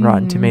 10, and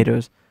Rotten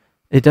Tomatoes,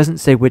 it doesn't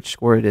say which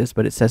score it is,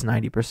 but it says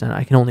 90%.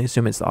 I can only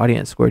assume it's the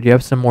audience score. Do you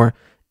have some more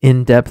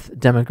in-depth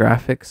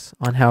demographics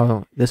on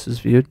how this was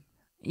viewed?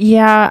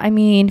 Yeah, I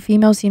mean,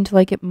 females seem to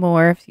like it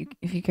more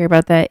if you care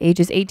about that.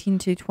 Ages 18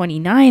 to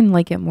 29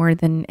 like it more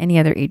than any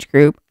other age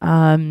group,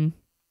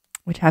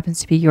 which happens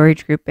to be your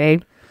age group,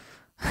 babe.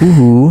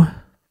 Ooh.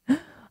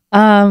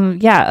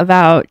 Yeah,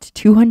 about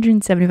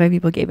 275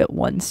 people gave it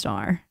 1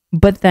 star.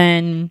 But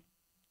then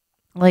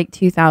like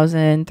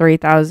 2,000,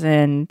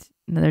 3,000,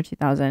 another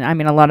 2,000. I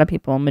mean, a lot of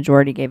people,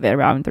 majority gave it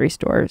around 3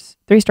 stars.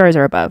 3 stars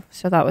or above.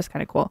 So that was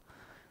kind of cool.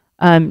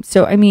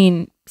 So I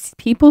mean,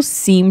 people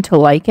seem to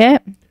like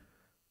it.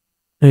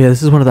 Oh, yeah,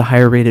 this is one of the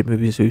higher rated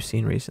movies we've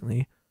seen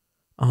recently.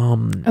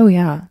 Oh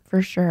yeah,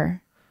 for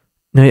sure.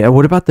 No, yeah.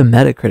 What about the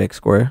Metacritic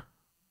score?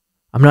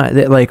 I'm not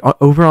like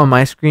over on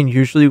my screen.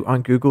 Usually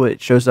on Google,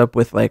 it shows up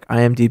with like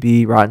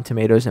IMDb, Rotten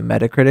Tomatoes, and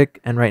Metacritic.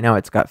 And right now,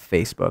 it's got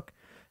Facebook.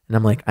 And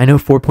I'm like, I know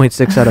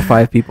 4.6 out of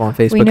 5 people on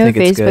Facebook we know think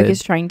it's good. Facebook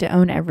is trying to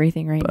own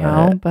everything right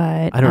now,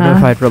 but I don't know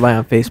if I'd rely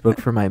on Facebook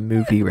for my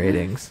movie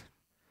ratings.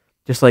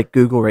 Just like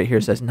Google right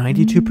here says,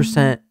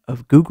 92%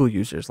 of Google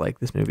users like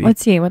this movie.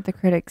 Let's see what the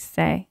critics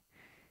say.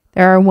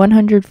 There are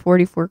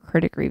 144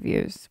 critic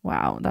reviews.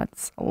 Wow,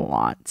 that's a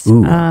lot.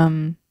 Ooh.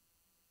 I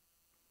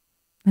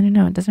don't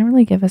know. It doesn't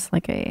really give us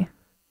like a...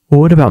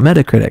 Well, what about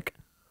Metacritic?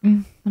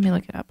 Let me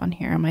look it up on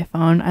here on my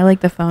phone. I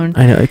like the phone.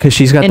 I know, because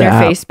she's got the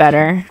interface app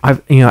better.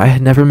 I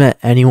had never met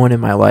anyone in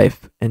my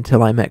life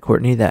until I met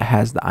Courtney that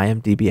has the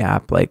IMDb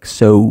app like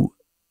so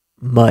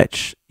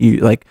much.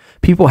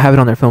 People have it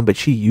on their phone, but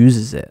she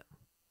uses it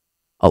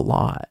a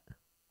lot.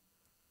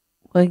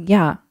 Well,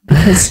 yeah,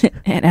 because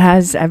it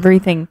has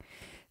everything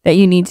that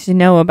you need to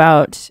know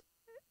about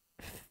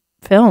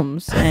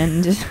films,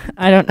 and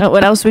I don't know,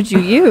 what else would you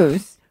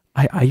use?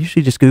 I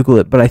usually just Google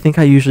it, but I think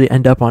I usually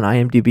end up on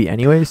IMDb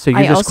anyways, so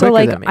you're just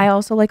quicker than me. I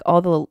also like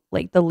all the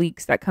the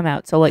leaks that come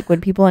out. So like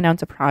when people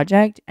announce a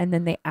project and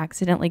then they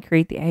accidentally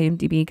create the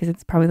IMDb because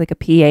it's probably like a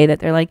PA that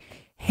they're like,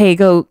 hey,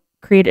 go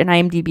create an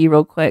IMDb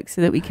real quick so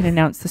that we can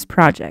announce this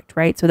project,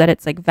 right? So that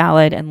it's like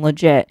valid and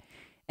legit.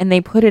 And they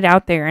put it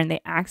out there and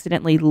they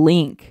accidentally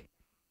link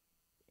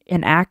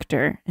an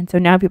actor. And so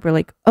now people are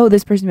like, oh,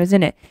 this person was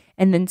in it.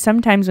 And then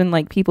sometimes when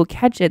like people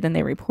catch it, then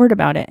they report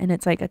about it and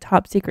it's like a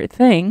top secret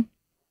thing.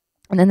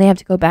 And then they have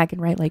to go back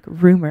and write like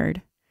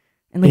rumored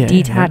and like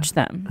detach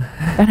them.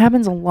 That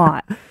happens a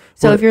lot.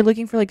 So if you're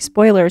looking for like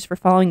spoilers for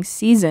following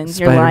seasons,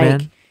 Spider-Man? you're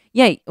like,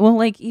 yeah, well,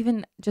 like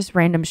even just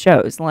random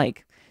shows.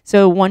 Like,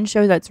 so one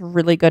show that's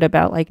really good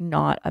about like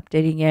not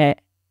updating it,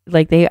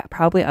 like they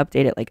probably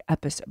update it like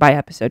episode by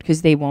episode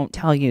because they won't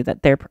tell you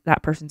that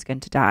that person's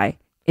going to die,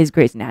 is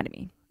Grey's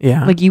Anatomy.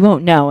 Yeah. Like you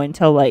won't know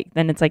until like,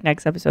 then it's like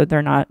next episode,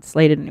 they're not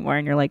slated anymore.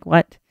 And you're like,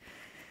 what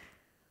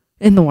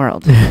in the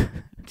world?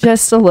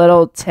 Just a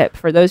little tip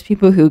for those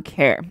people who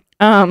care.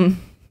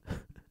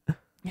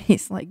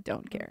 He's like,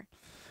 don't care.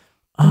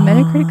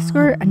 Metacritic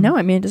score? No,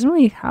 I mean, it doesn't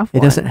really have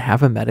one. It doesn't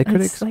have a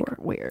Metacritic it's score? Like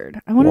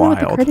weird. I want to know what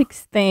the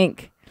critics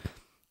think.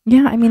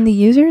 Yeah, I mean, the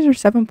users are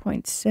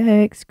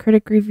 7.6.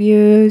 Critic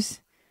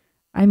reviews.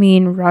 I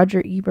mean,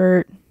 Roger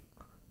Ebert.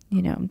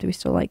 Do we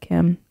still like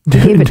him? He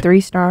gave it 3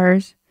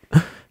 stars.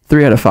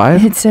 3 out of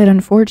 5? It said,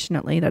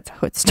 unfortunately, that's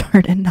how it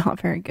started.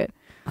 Not very good.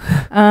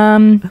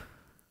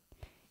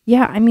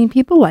 Yeah, I mean,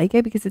 people like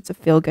it because it's a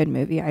feel-good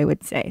movie, I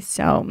would say.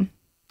 So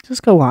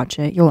just go watch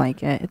it. You'll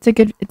like it. It's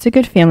a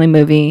good family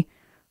movie.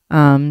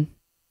 It's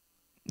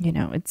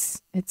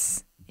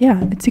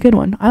a good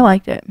one. I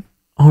liked it.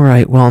 All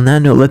right. Well, on that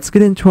note, let's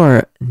get into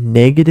our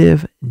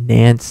negative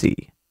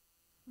Nancy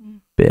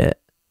bit.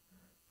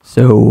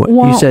 So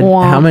you said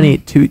how many?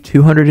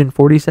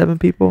 247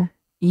 people?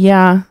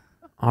 Yeah.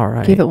 All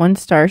right. Give it 1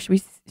 star. Should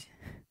we?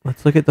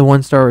 Let's look at the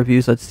 1-star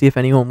reviews. Let's see if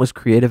anyone was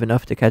creative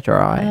enough to catch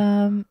our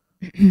eye.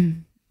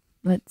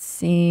 Let's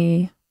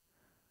see.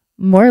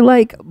 More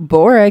like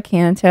Bora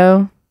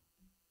Canto.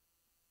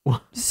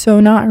 What? So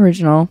not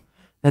original.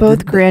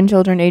 Both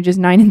grandchildren ages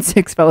 9 and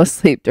 6 fell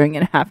asleep during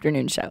an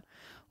afternoon show.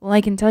 Well, I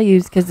can tell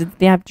you because it's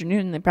the afternoon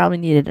and they probably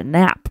needed a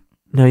nap.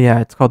 No, yeah,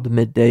 it's called the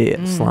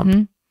midday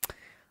slump.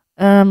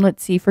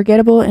 Let's see.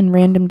 Forgettable and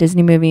random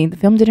Disney movie. The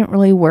film didn't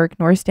really work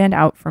nor stand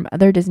out from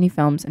other Disney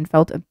films and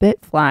felt a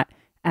bit flat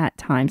at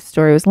times. The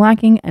story was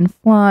lacking and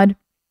flawed.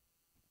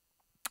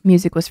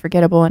 Music was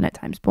forgettable and at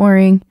times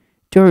boring.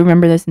 Don't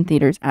remember this in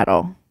theaters at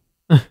all.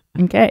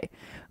 Okay.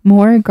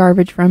 More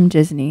garbage from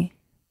Disney.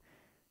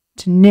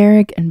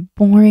 Generic and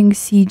boring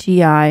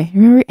CGI.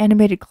 Remember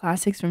animated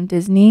classics from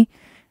Disney?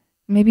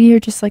 Maybe you're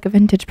just like a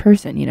vintage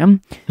person, you know?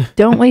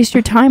 Don't waste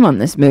your time on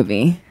this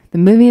movie. The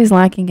movie is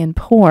lacking and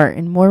poor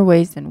in more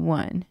ways than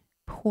one.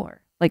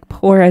 Poor. Like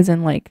poor as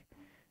in like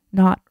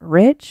not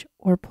rich,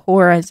 or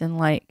poor as in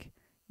like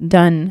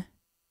done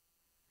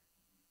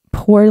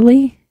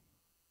poorly?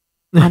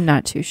 I'm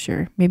not too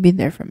sure. Maybe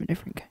they're from a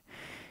different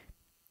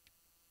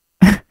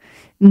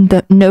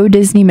no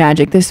Disney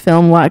magic. This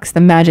film lacks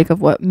the magic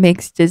of what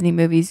makes Disney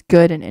movies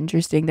good and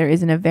interesting. There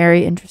isn't a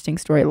very interesting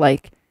story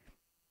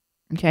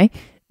okay.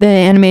 The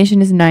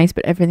animation is nice,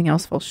 but everything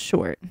else falls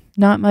short.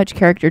 Not much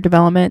character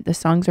development. The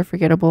songs are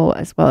forgettable,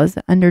 as well as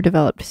the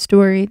underdeveloped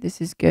story.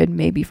 This is good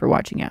maybe for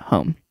watching at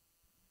home.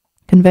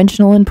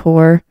 Conventional and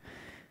poor.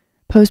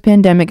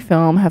 Post-pandemic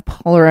film have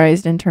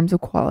polarized in terms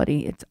of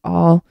quality. It's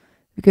all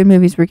the good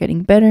movies were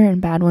getting better and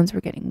bad ones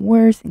were getting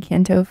worse.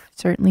 Encanto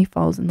certainly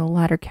falls in the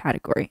latter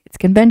category. It's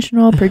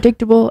conventional,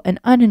 predictable, and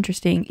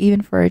uninteresting,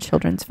 even for a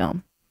children's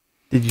film.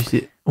 Did you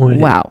see?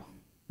 Wow.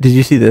 Did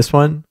you see this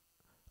one?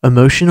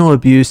 Emotional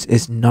abuse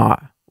is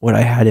not what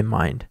I had in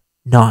mind.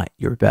 Not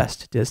your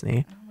best,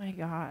 Disney. Oh my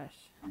gosh.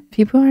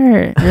 People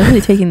are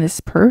really taking this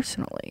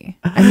personally.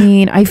 I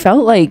mean, I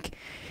felt like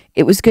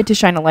it was good to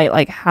shine a light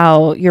like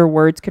how your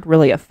words could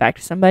really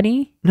affect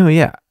somebody. No,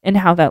 yeah. And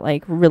how that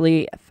like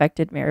really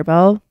affected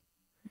Maribel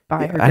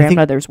by her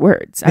grandmother's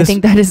words. I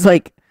think that is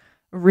like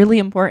really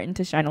important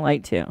to shine a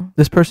light to.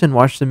 This person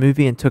watched the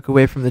movie and took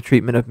away from the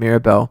treatment of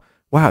Mirabelle.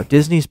 Wow,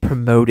 Disney's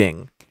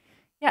promoting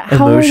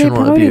how are they emotional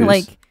promoting? abuse.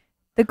 Like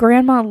the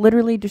grandma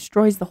literally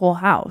destroys the whole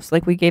house.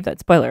 Like we gave that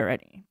spoiler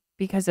already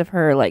because of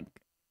her like.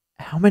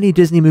 How many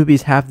Disney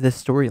movies have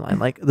this storyline?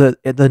 Like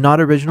the not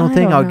original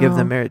thing, I'll give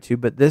them merit to,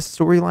 but this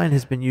storyline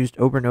has been used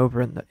over and over,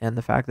 and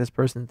the fact this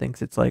person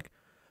thinks it's like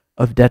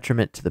of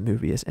detriment to the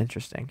movie is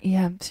interesting.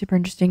 Yeah, super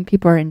interesting.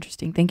 People are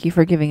interesting. Thank you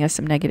for giving us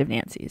some negative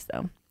Nancy's,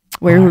 though.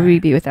 Where would we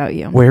be without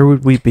you? Where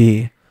would we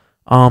be?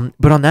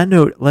 But on that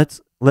note,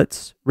 let's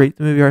rate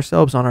the movie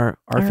ourselves on our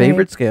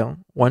favorite scale,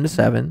 1 to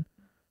 7.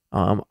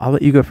 I'll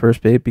let you go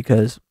first, babe,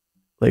 because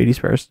ladies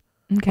first.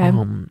 Okay.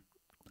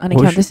 On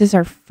account, this is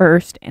our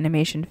first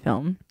animation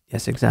film.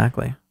 Yes,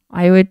 exactly.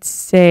 I would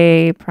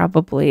say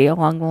probably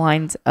along the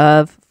lines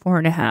of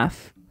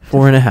 4.5.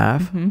 4.5.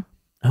 Mm-hmm.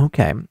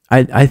 Okay.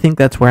 I think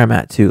that's where I'm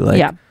at too. Like,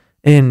 yeah.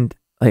 And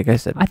like I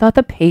said, I thought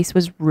the pace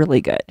was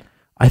really good.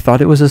 I thought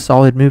it was a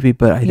solid movie,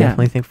 but I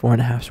definitely think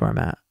 4.5 is where I'm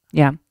at.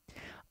 Yeah.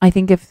 I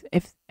think if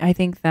I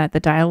think that the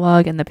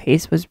dialogue and the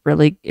pace was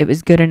really, it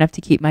was good enough to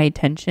keep my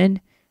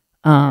attention.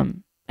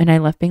 And I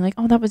left being like,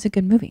 oh, that was a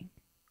good movie.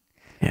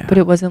 Yeah. But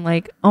it wasn't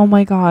like, oh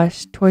my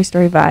gosh, Toy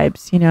Story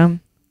vibes, you know?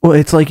 Well,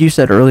 it's like you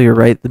said earlier,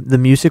 right? The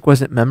music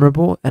wasn't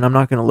memorable, and I'm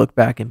not going to look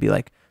back and be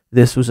like,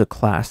 this was a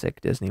classic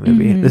Disney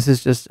movie. Mm-hmm. This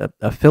is just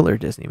a filler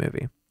Disney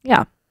movie.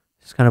 Yeah.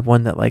 It's kind of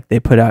one that like they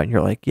put out and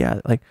you're like,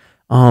 yeah, like,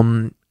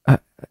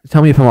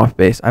 tell me if I'm off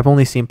base. I've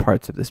only seen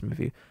parts of this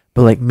movie,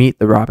 but like Meet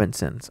the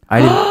Robinsons.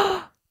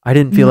 I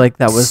didn't feel like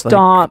that was like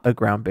a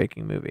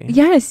groundbreaking movie.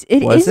 Yes,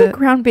 it is a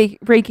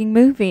groundbreaking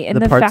movie.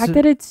 And the fact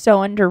that it's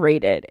so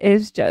underrated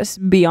is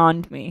just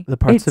beyond me. The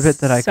parts of it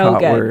that I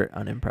caught were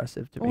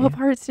unimpressive to me. What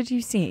parts did you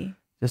see?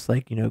 Just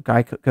like,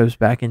 guy goes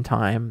back in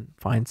time,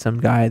 finds some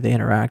guy, they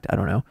interact. I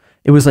don't know.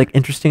 It was like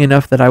interesting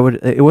enough that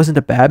it wasn't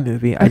a bad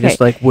movie. Okay. I just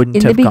like wouldn't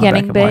have gone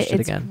back and watched it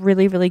again. It's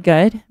really, really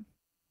good.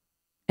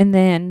 And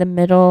then the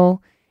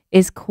middle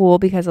is cool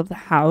because of the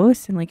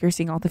house and like you're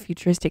seeing all the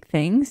futuristic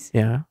things.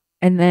 Yeah.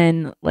 And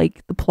then,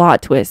 like, the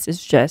plot twist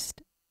is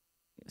just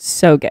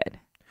so good.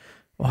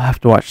 We'll have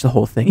to watch the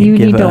whole thing and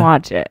give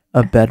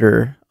a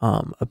better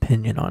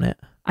opinion on it.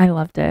 I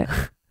loved it.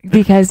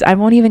 Because I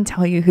won't even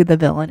tell you who the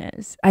villain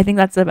is. I think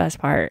that's the best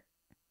part.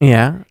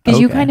 Yeah? Because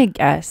you kind of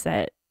guess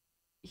that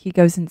he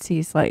goes and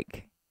sees,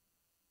 like,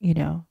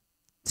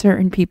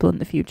 certain people in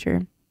the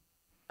future.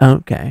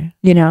 Okay.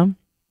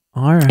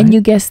 All right. And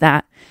you guess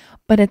that.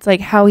 But it's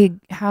like how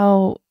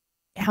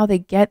they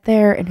get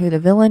there and who the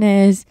villain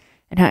is.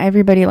 And how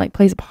everybody like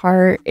plays a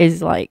part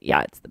is like,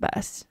 yeah, it's the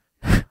best.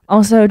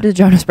 Also, the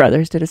Jonas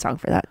Brothers did a song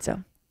for that.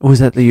 So was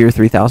that the year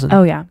 3000?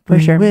 Oh yeah, for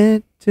sure.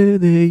 Went to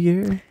the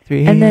year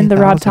 3000. And then the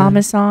Rob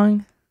Thomas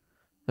song.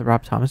 The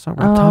Rob Thomas song.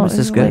 Rob Thomas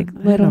is good.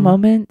 Like Little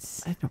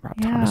Moments. I know Rob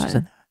Thomas is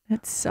in that.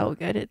 It's so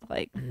good. It's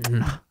like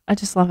I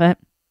just love it.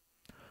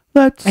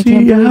 Let's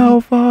see how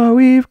far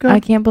we've come.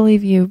 I can't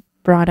believe you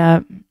brought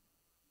up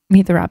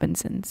Meet the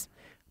Robinsons.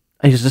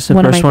 It's just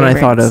the first one I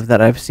thought of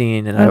that I've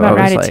seen, and what about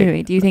I was Ratatouille?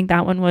 like, do you think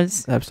that one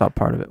was? I've saw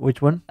part of it. Which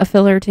one? A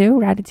filler too,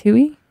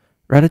 Ratatouille.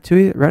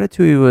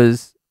 Ratatouille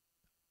was.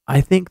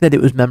 I think that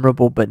it was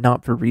memorable, but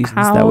not for reasons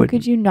that would. How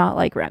could you not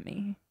like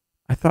Remy?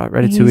 I thought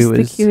Ratatouille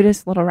was the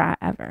cutest little rat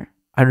ever.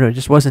 I don't know. It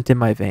just wasn't in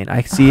my vein.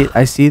 I see it.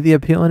 I see the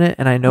appeal in it,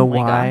 and I know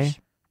why. Gosh.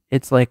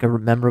 It's like a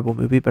memorable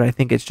movie, but I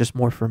think it's just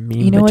more for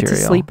me. You know what's a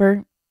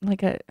sleeper?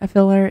 like a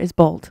filler is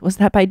Bolt. Was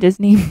that by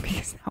Disney?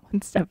 Because that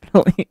one's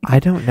definitely. I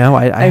don't know.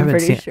 I I'm haven't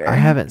pretty seen. sure. I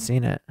haven't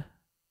seen it.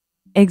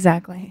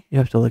 Exactly. You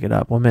have to look it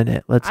up. 1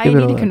 minute. Let's I give it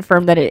need a to look.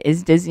 confirm that it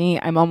is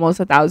Disney. I'm almost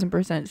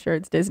 1,000% sure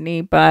it's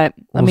Disney, but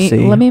We'll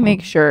see. let me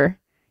make sure.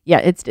 Yeah,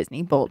 it's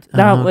Disney. Bolt.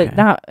 That was Okay.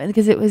 that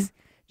because it was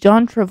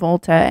John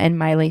Travolta and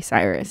Miley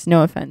Cyrus.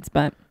 No offense,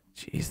 but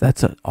Jeez,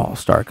 that's an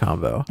all-star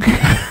combo.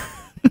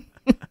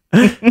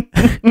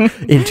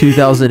 In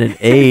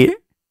 2008.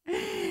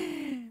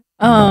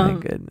 My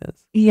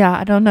goodness. Yeah,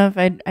 I don't know if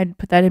I'd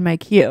put that in my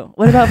queue.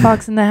 What about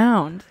Fox and the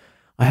Hound?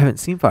 I haven't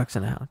seen Fox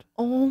and the Hound.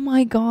 Oh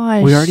my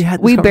gosh. We already had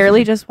this We barely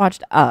conversation. just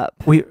watched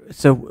Up.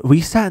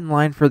 We sat in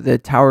line for the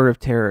Tower of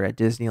Terror at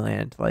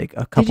Disneyland like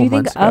a couple Did you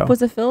think months ago. Up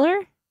was a filler?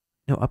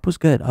 No, Up was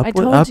good. I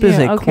told Up you. is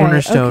a Okay,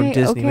 cornerstone okay,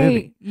 Disney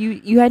movie.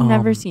 You had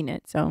never Um, seen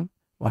it, so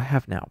Well, I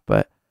have now,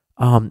 but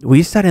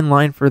we sat in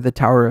line for the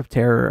Tower of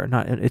Terror.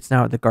 Not it's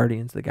now the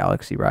Guardians of the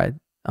Galaxy ride.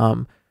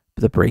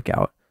 The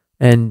breakout.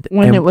 And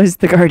it was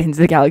the Guardians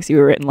of the Galaxy, we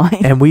were in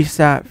line. and we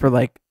sat for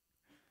like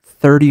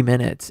 30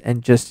 minutes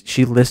and just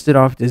she listed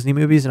off Disney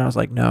movies and I was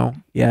like, no,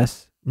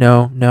 yes,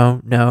 no,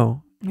 no,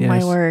 no, yes,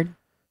 My word.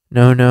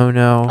 no, no,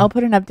 no, I'll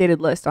put an updated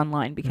list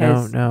online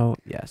because no,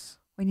 yes.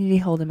 we need to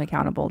hold him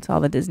accountable to all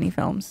the Disney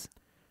films.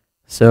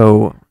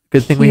 So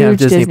good thing we have Huge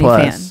Disney, Disney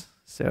Plus, fan.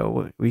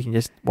 so we can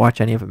just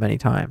watch any of them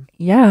anytime.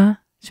 Yeah.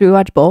 Should we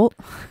watch Bolt?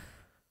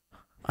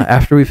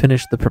 After we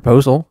finish The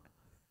Proposal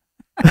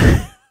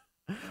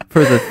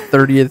for the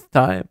 30th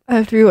time.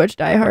 After we watch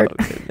Die Hard.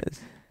 Oh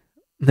goodness.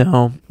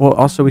 No. Well,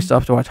 also we still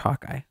have to watch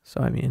Hawkeye.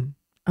 So I mean,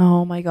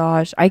 Oh my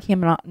gosh. I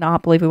cannot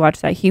not believe we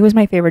watched that. He was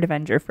my favorite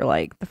Avenger for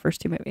like the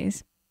first two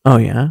movies. oh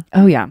yeah.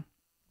 Oh yeah.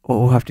 Well,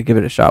 we'll have to give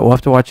it a shot. We'll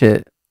have to watch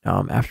it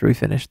after we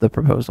finish The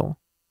Proposal.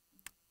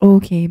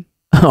 Okay.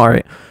 All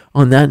right.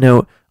 On that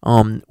note,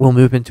 we'll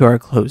move into our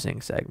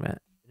closing segment.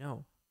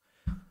 No.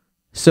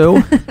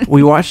 So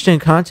we watched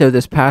Encanto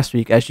this past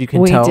week, as you can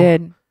We tell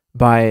did.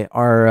 by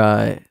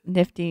our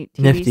Nifty TV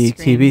nifty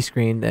screen. TV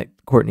screen that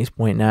Courtney's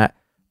pointing at.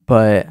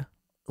 But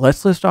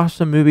let's list off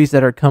some movies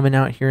that are coming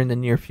out here in the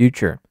near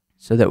future,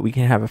 so that we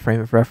can have a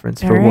frame of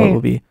reference for All what right.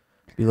 we'll be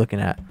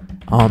looking at.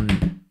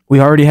 We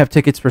already have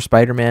tickets for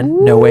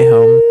Spider-Man: No Way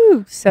Home.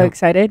 Woo! So Yep.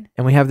 excited.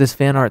 And we have this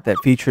fan art that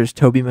features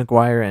Tobey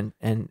Maguire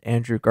and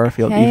Andrew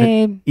Garfield,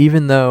 Hey.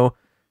 even though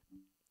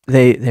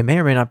they may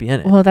or may not be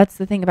in it. Well, that's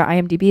the thing about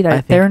IMDb I that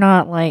think- they're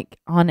not like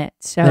on it.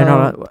 So, They're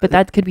not but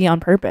that could be on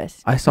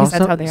purpose. I saw because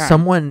that's how they are.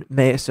 someone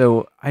may.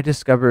 So I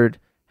discovered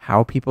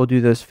how people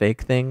do those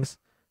fake things.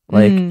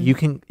 Like you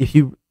can, if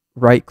you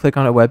right click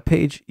on a web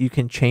page, you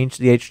can change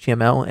the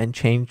HTML and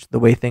change the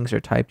way things are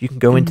typed. You can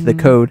go into the Mhm.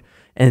 code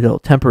and it'll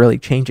temporarily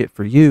change it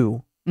for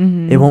you.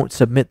 Mhm. It won't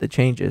submit the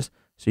changes,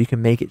 so you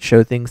can make it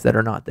show things that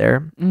are not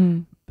there.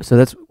 Mm. So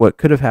that's what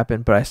could have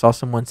happened. But I saw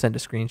someone send a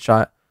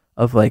screenshot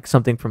of like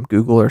something from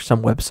Google or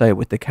some website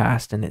with the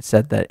cast, and it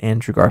said that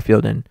Andrew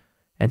Garfield and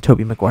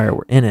Tobey Maguire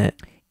were in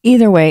it.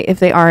 Either way, if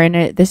they are in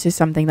it, this is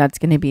something that's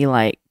going to be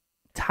like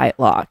tight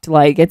locked.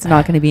 Like it's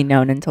not going to be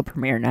known until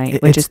premiere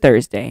night, which is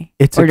Thursday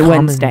it's or a common-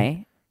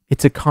 Wednesday.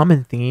 It's a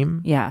common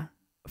theme Yeah.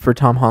 for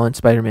Tom Holland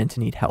Spider-Man to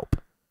need help.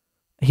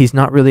 He's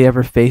not really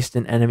ever faced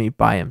an enemy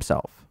by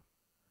himself.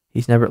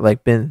 He's never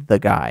like been the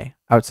guy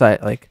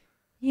outside. Like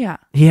Yeah.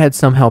 he had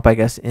some help, I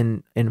guess,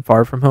 in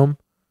Far From Home.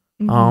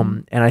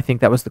 Mhm. And I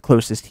think that was the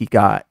closest he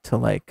got to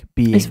like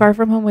being Is Far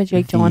From Home with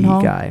Jake the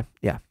Gyllenhaal? guy.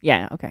 Yeah.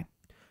 Yeah. Okay.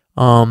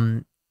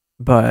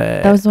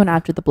 But That was the one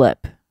after the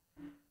blip.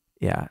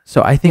 yeah.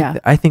 So I think Yeah.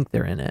 I think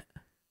they're in it.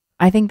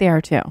 I think they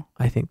are too.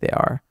 I think they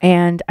are.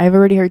 And I've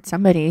already heard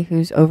somebody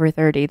who's over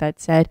 30 that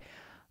said,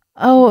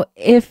 "Oh,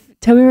 if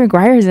Tobey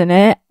Maguire's in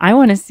it, I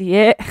want to see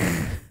it."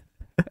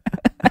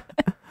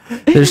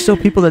 There's still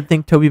people that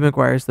think Tobey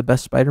Maguire is the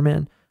best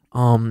Spider-Man.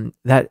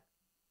 That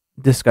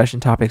discussion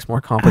topic's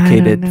more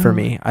complicated for know.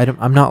 me.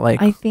 I'm not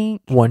like I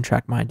think, one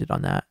track minded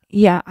on that.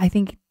 yeah, I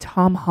think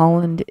Tom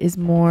Holland is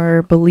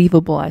more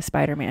believable as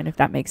Spider-Man, if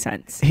that makes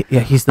sense.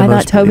 Yeah, he's the I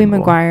most thought Tobey believable.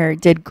 Maguire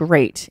did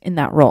great in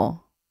that role.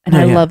 And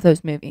No, I yeah. love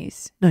those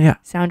movies. No, yeah,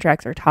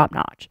 Soundtracks are top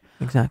notch.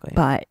 exactly.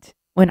 But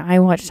when I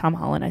watched Tom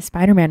Holland as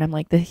Spider-Man, I'm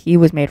like, he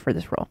was made for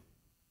this role.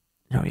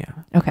 No, yeah.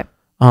 Okay.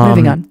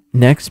 Moving on.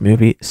 Next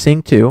movie,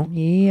 Sing 2.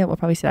 Yeah, we'll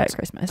probably see that at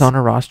Christmas. It's on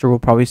our roster. We'll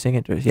probably sing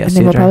it. Yeah, and see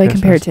then we'll during probably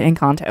compare it Christmas.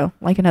 to Encanto,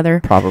 like another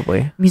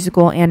Probably.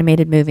 musical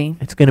animated movie.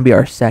 It's going to be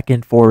our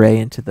second foray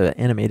into the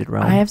animated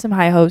realm. I have some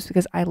high hopes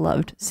because I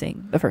loved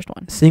Sing, the first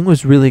one. Sing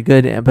was really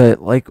good,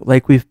 but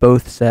like we've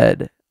both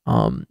said,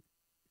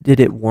 did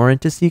it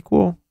warrant a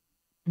sequel?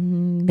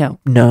 No.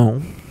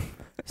 No.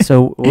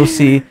 So we'll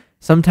see.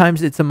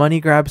 Sometimes it's a money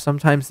grab.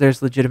 Sometimes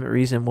there's legitimate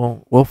reason.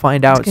 We'll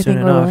find out It's a good soon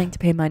thing we're enough. willing to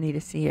pay money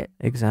to see it.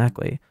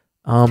 Exactly.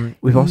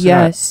 We've also got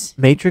yes.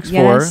 Matrix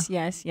 4.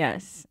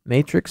 Yes.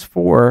 Matrix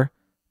 4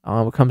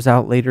 comes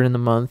out later in the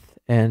month,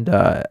 and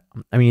I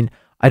mean,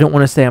 I don't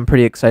want to say I'm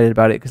pretty excited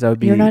about it because I would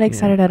be. You're not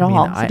excited at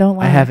all, so don't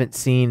lie. I haven't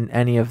seen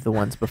any of the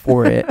ones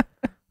before it,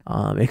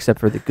 except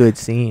for the good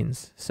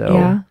scenes. So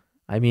Yeah.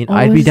 I mean, What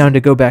I'd be was- down to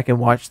go back and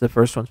watch the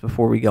first ones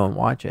before we go and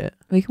watch it.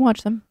 We can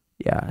watch them.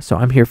 Yeah, so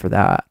I'm here for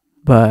that.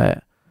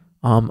 But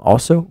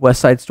Also, West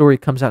Side Story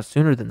comes out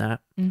sooner than that.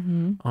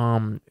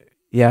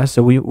 Yeah,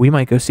 so we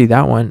might go see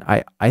that one.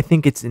 I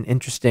think it's an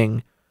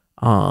interesting,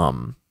 I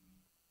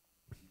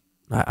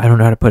don't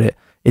know how to put it.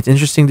 It's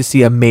interesting to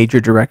see a major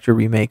director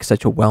remake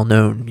such a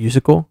well-known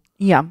musical.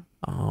 Yeah.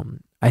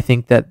 I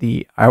think that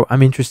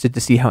I'm interested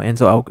to see how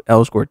Ansel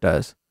Elgort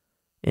does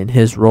in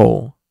his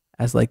role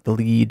as like the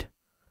lead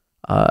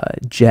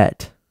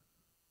Jet.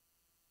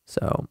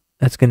 So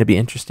that's going to be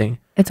interesting.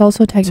 It's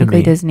also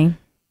technically Disney.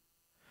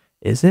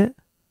 Is it?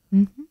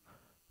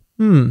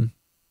 Mm-hmm.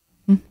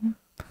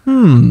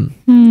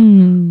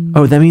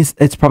 Oh, that means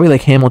it's probably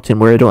like Hamilton,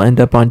 where it'll end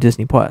up on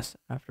Disney Plus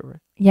afterward.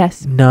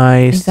 Yes.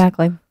 Nice.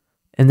 Exactly.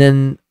 And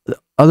then the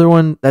other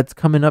one that's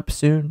coming up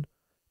soon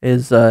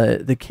is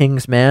The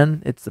King's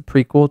Man. It's the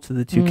prequel to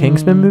the two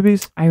Kingsman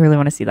movies. I really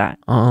want to see that.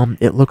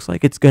 It looks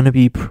like it's gonna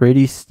be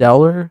pretty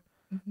stellar.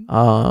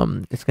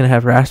 It's gonna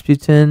have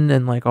Rasputin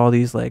and like all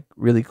these like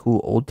really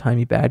cool old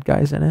timey bad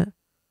guys in it.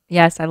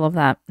 Yes, I love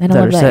that. And that I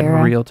love are that set era.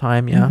 in real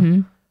time.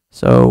 Yeah.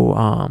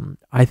 So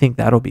I think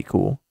that'll be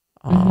cool.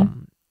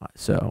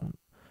 So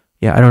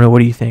yeah, I don't know. What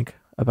do you think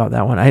about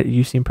that one?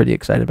 You seem pretty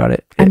excited about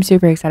it. I'm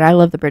super excited. I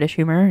love the British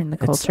humor and the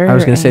culture. I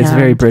was gonna say it's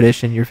very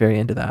British, and you're very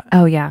into that.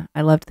 Oh yeah,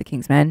 I loved the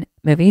Kingsman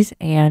movies,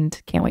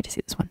 and can't wait to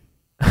see this one.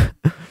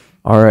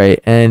 All right,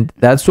 and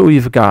that's what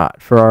we've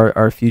got for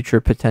our future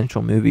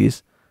potential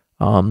movies.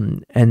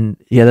 And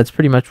yeah, that's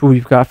pretty much what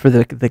we've got for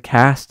the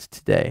cast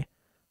today,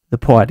 the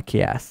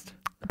podcast.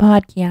 The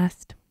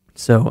podcast.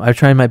 So I've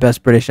tried my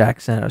best British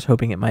accent. I was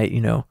hoping it might,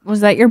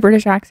 Was that your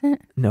British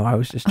accent? No, I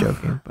was just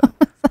joking. But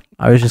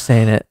I was just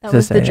saying it. That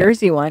was the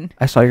Jersey one.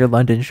 I saw your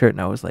London shirt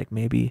and I was like,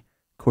 maybe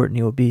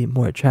Courtney will be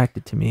more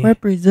attracted to me.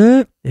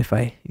 Represent. If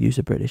I use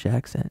a British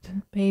accent.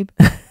 Babe.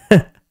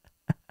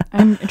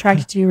 I'm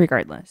attracted to you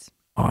regardless.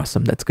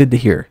 Awesome. That's good to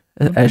hear.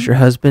 As your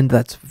husband,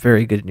 that's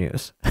very good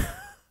news.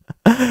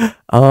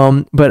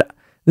 But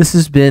this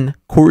has been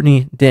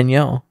Courtney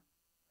Danielle.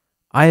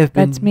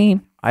 That's me.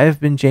 I have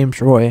been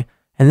James Roy,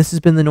 and this has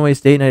been the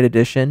Noise Date Night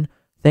Edition.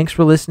 Thanks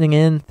for listening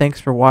in.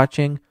 Thanks for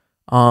watching.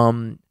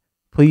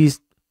 Please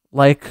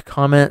like,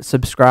 comment,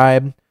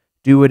 subscribe,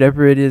 do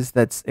whatever it is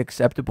that's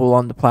acceptable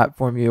on the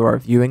platform you are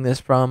viewing this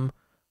from.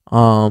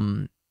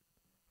 And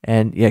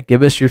yeah,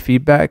 give us your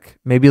feedback.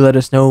 Maybe let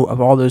us know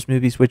of all those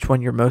movies which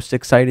one you're most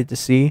excited to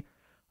see.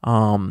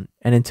 And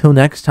until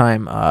next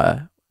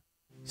time,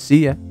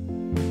 see ya.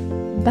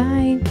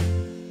 Bye.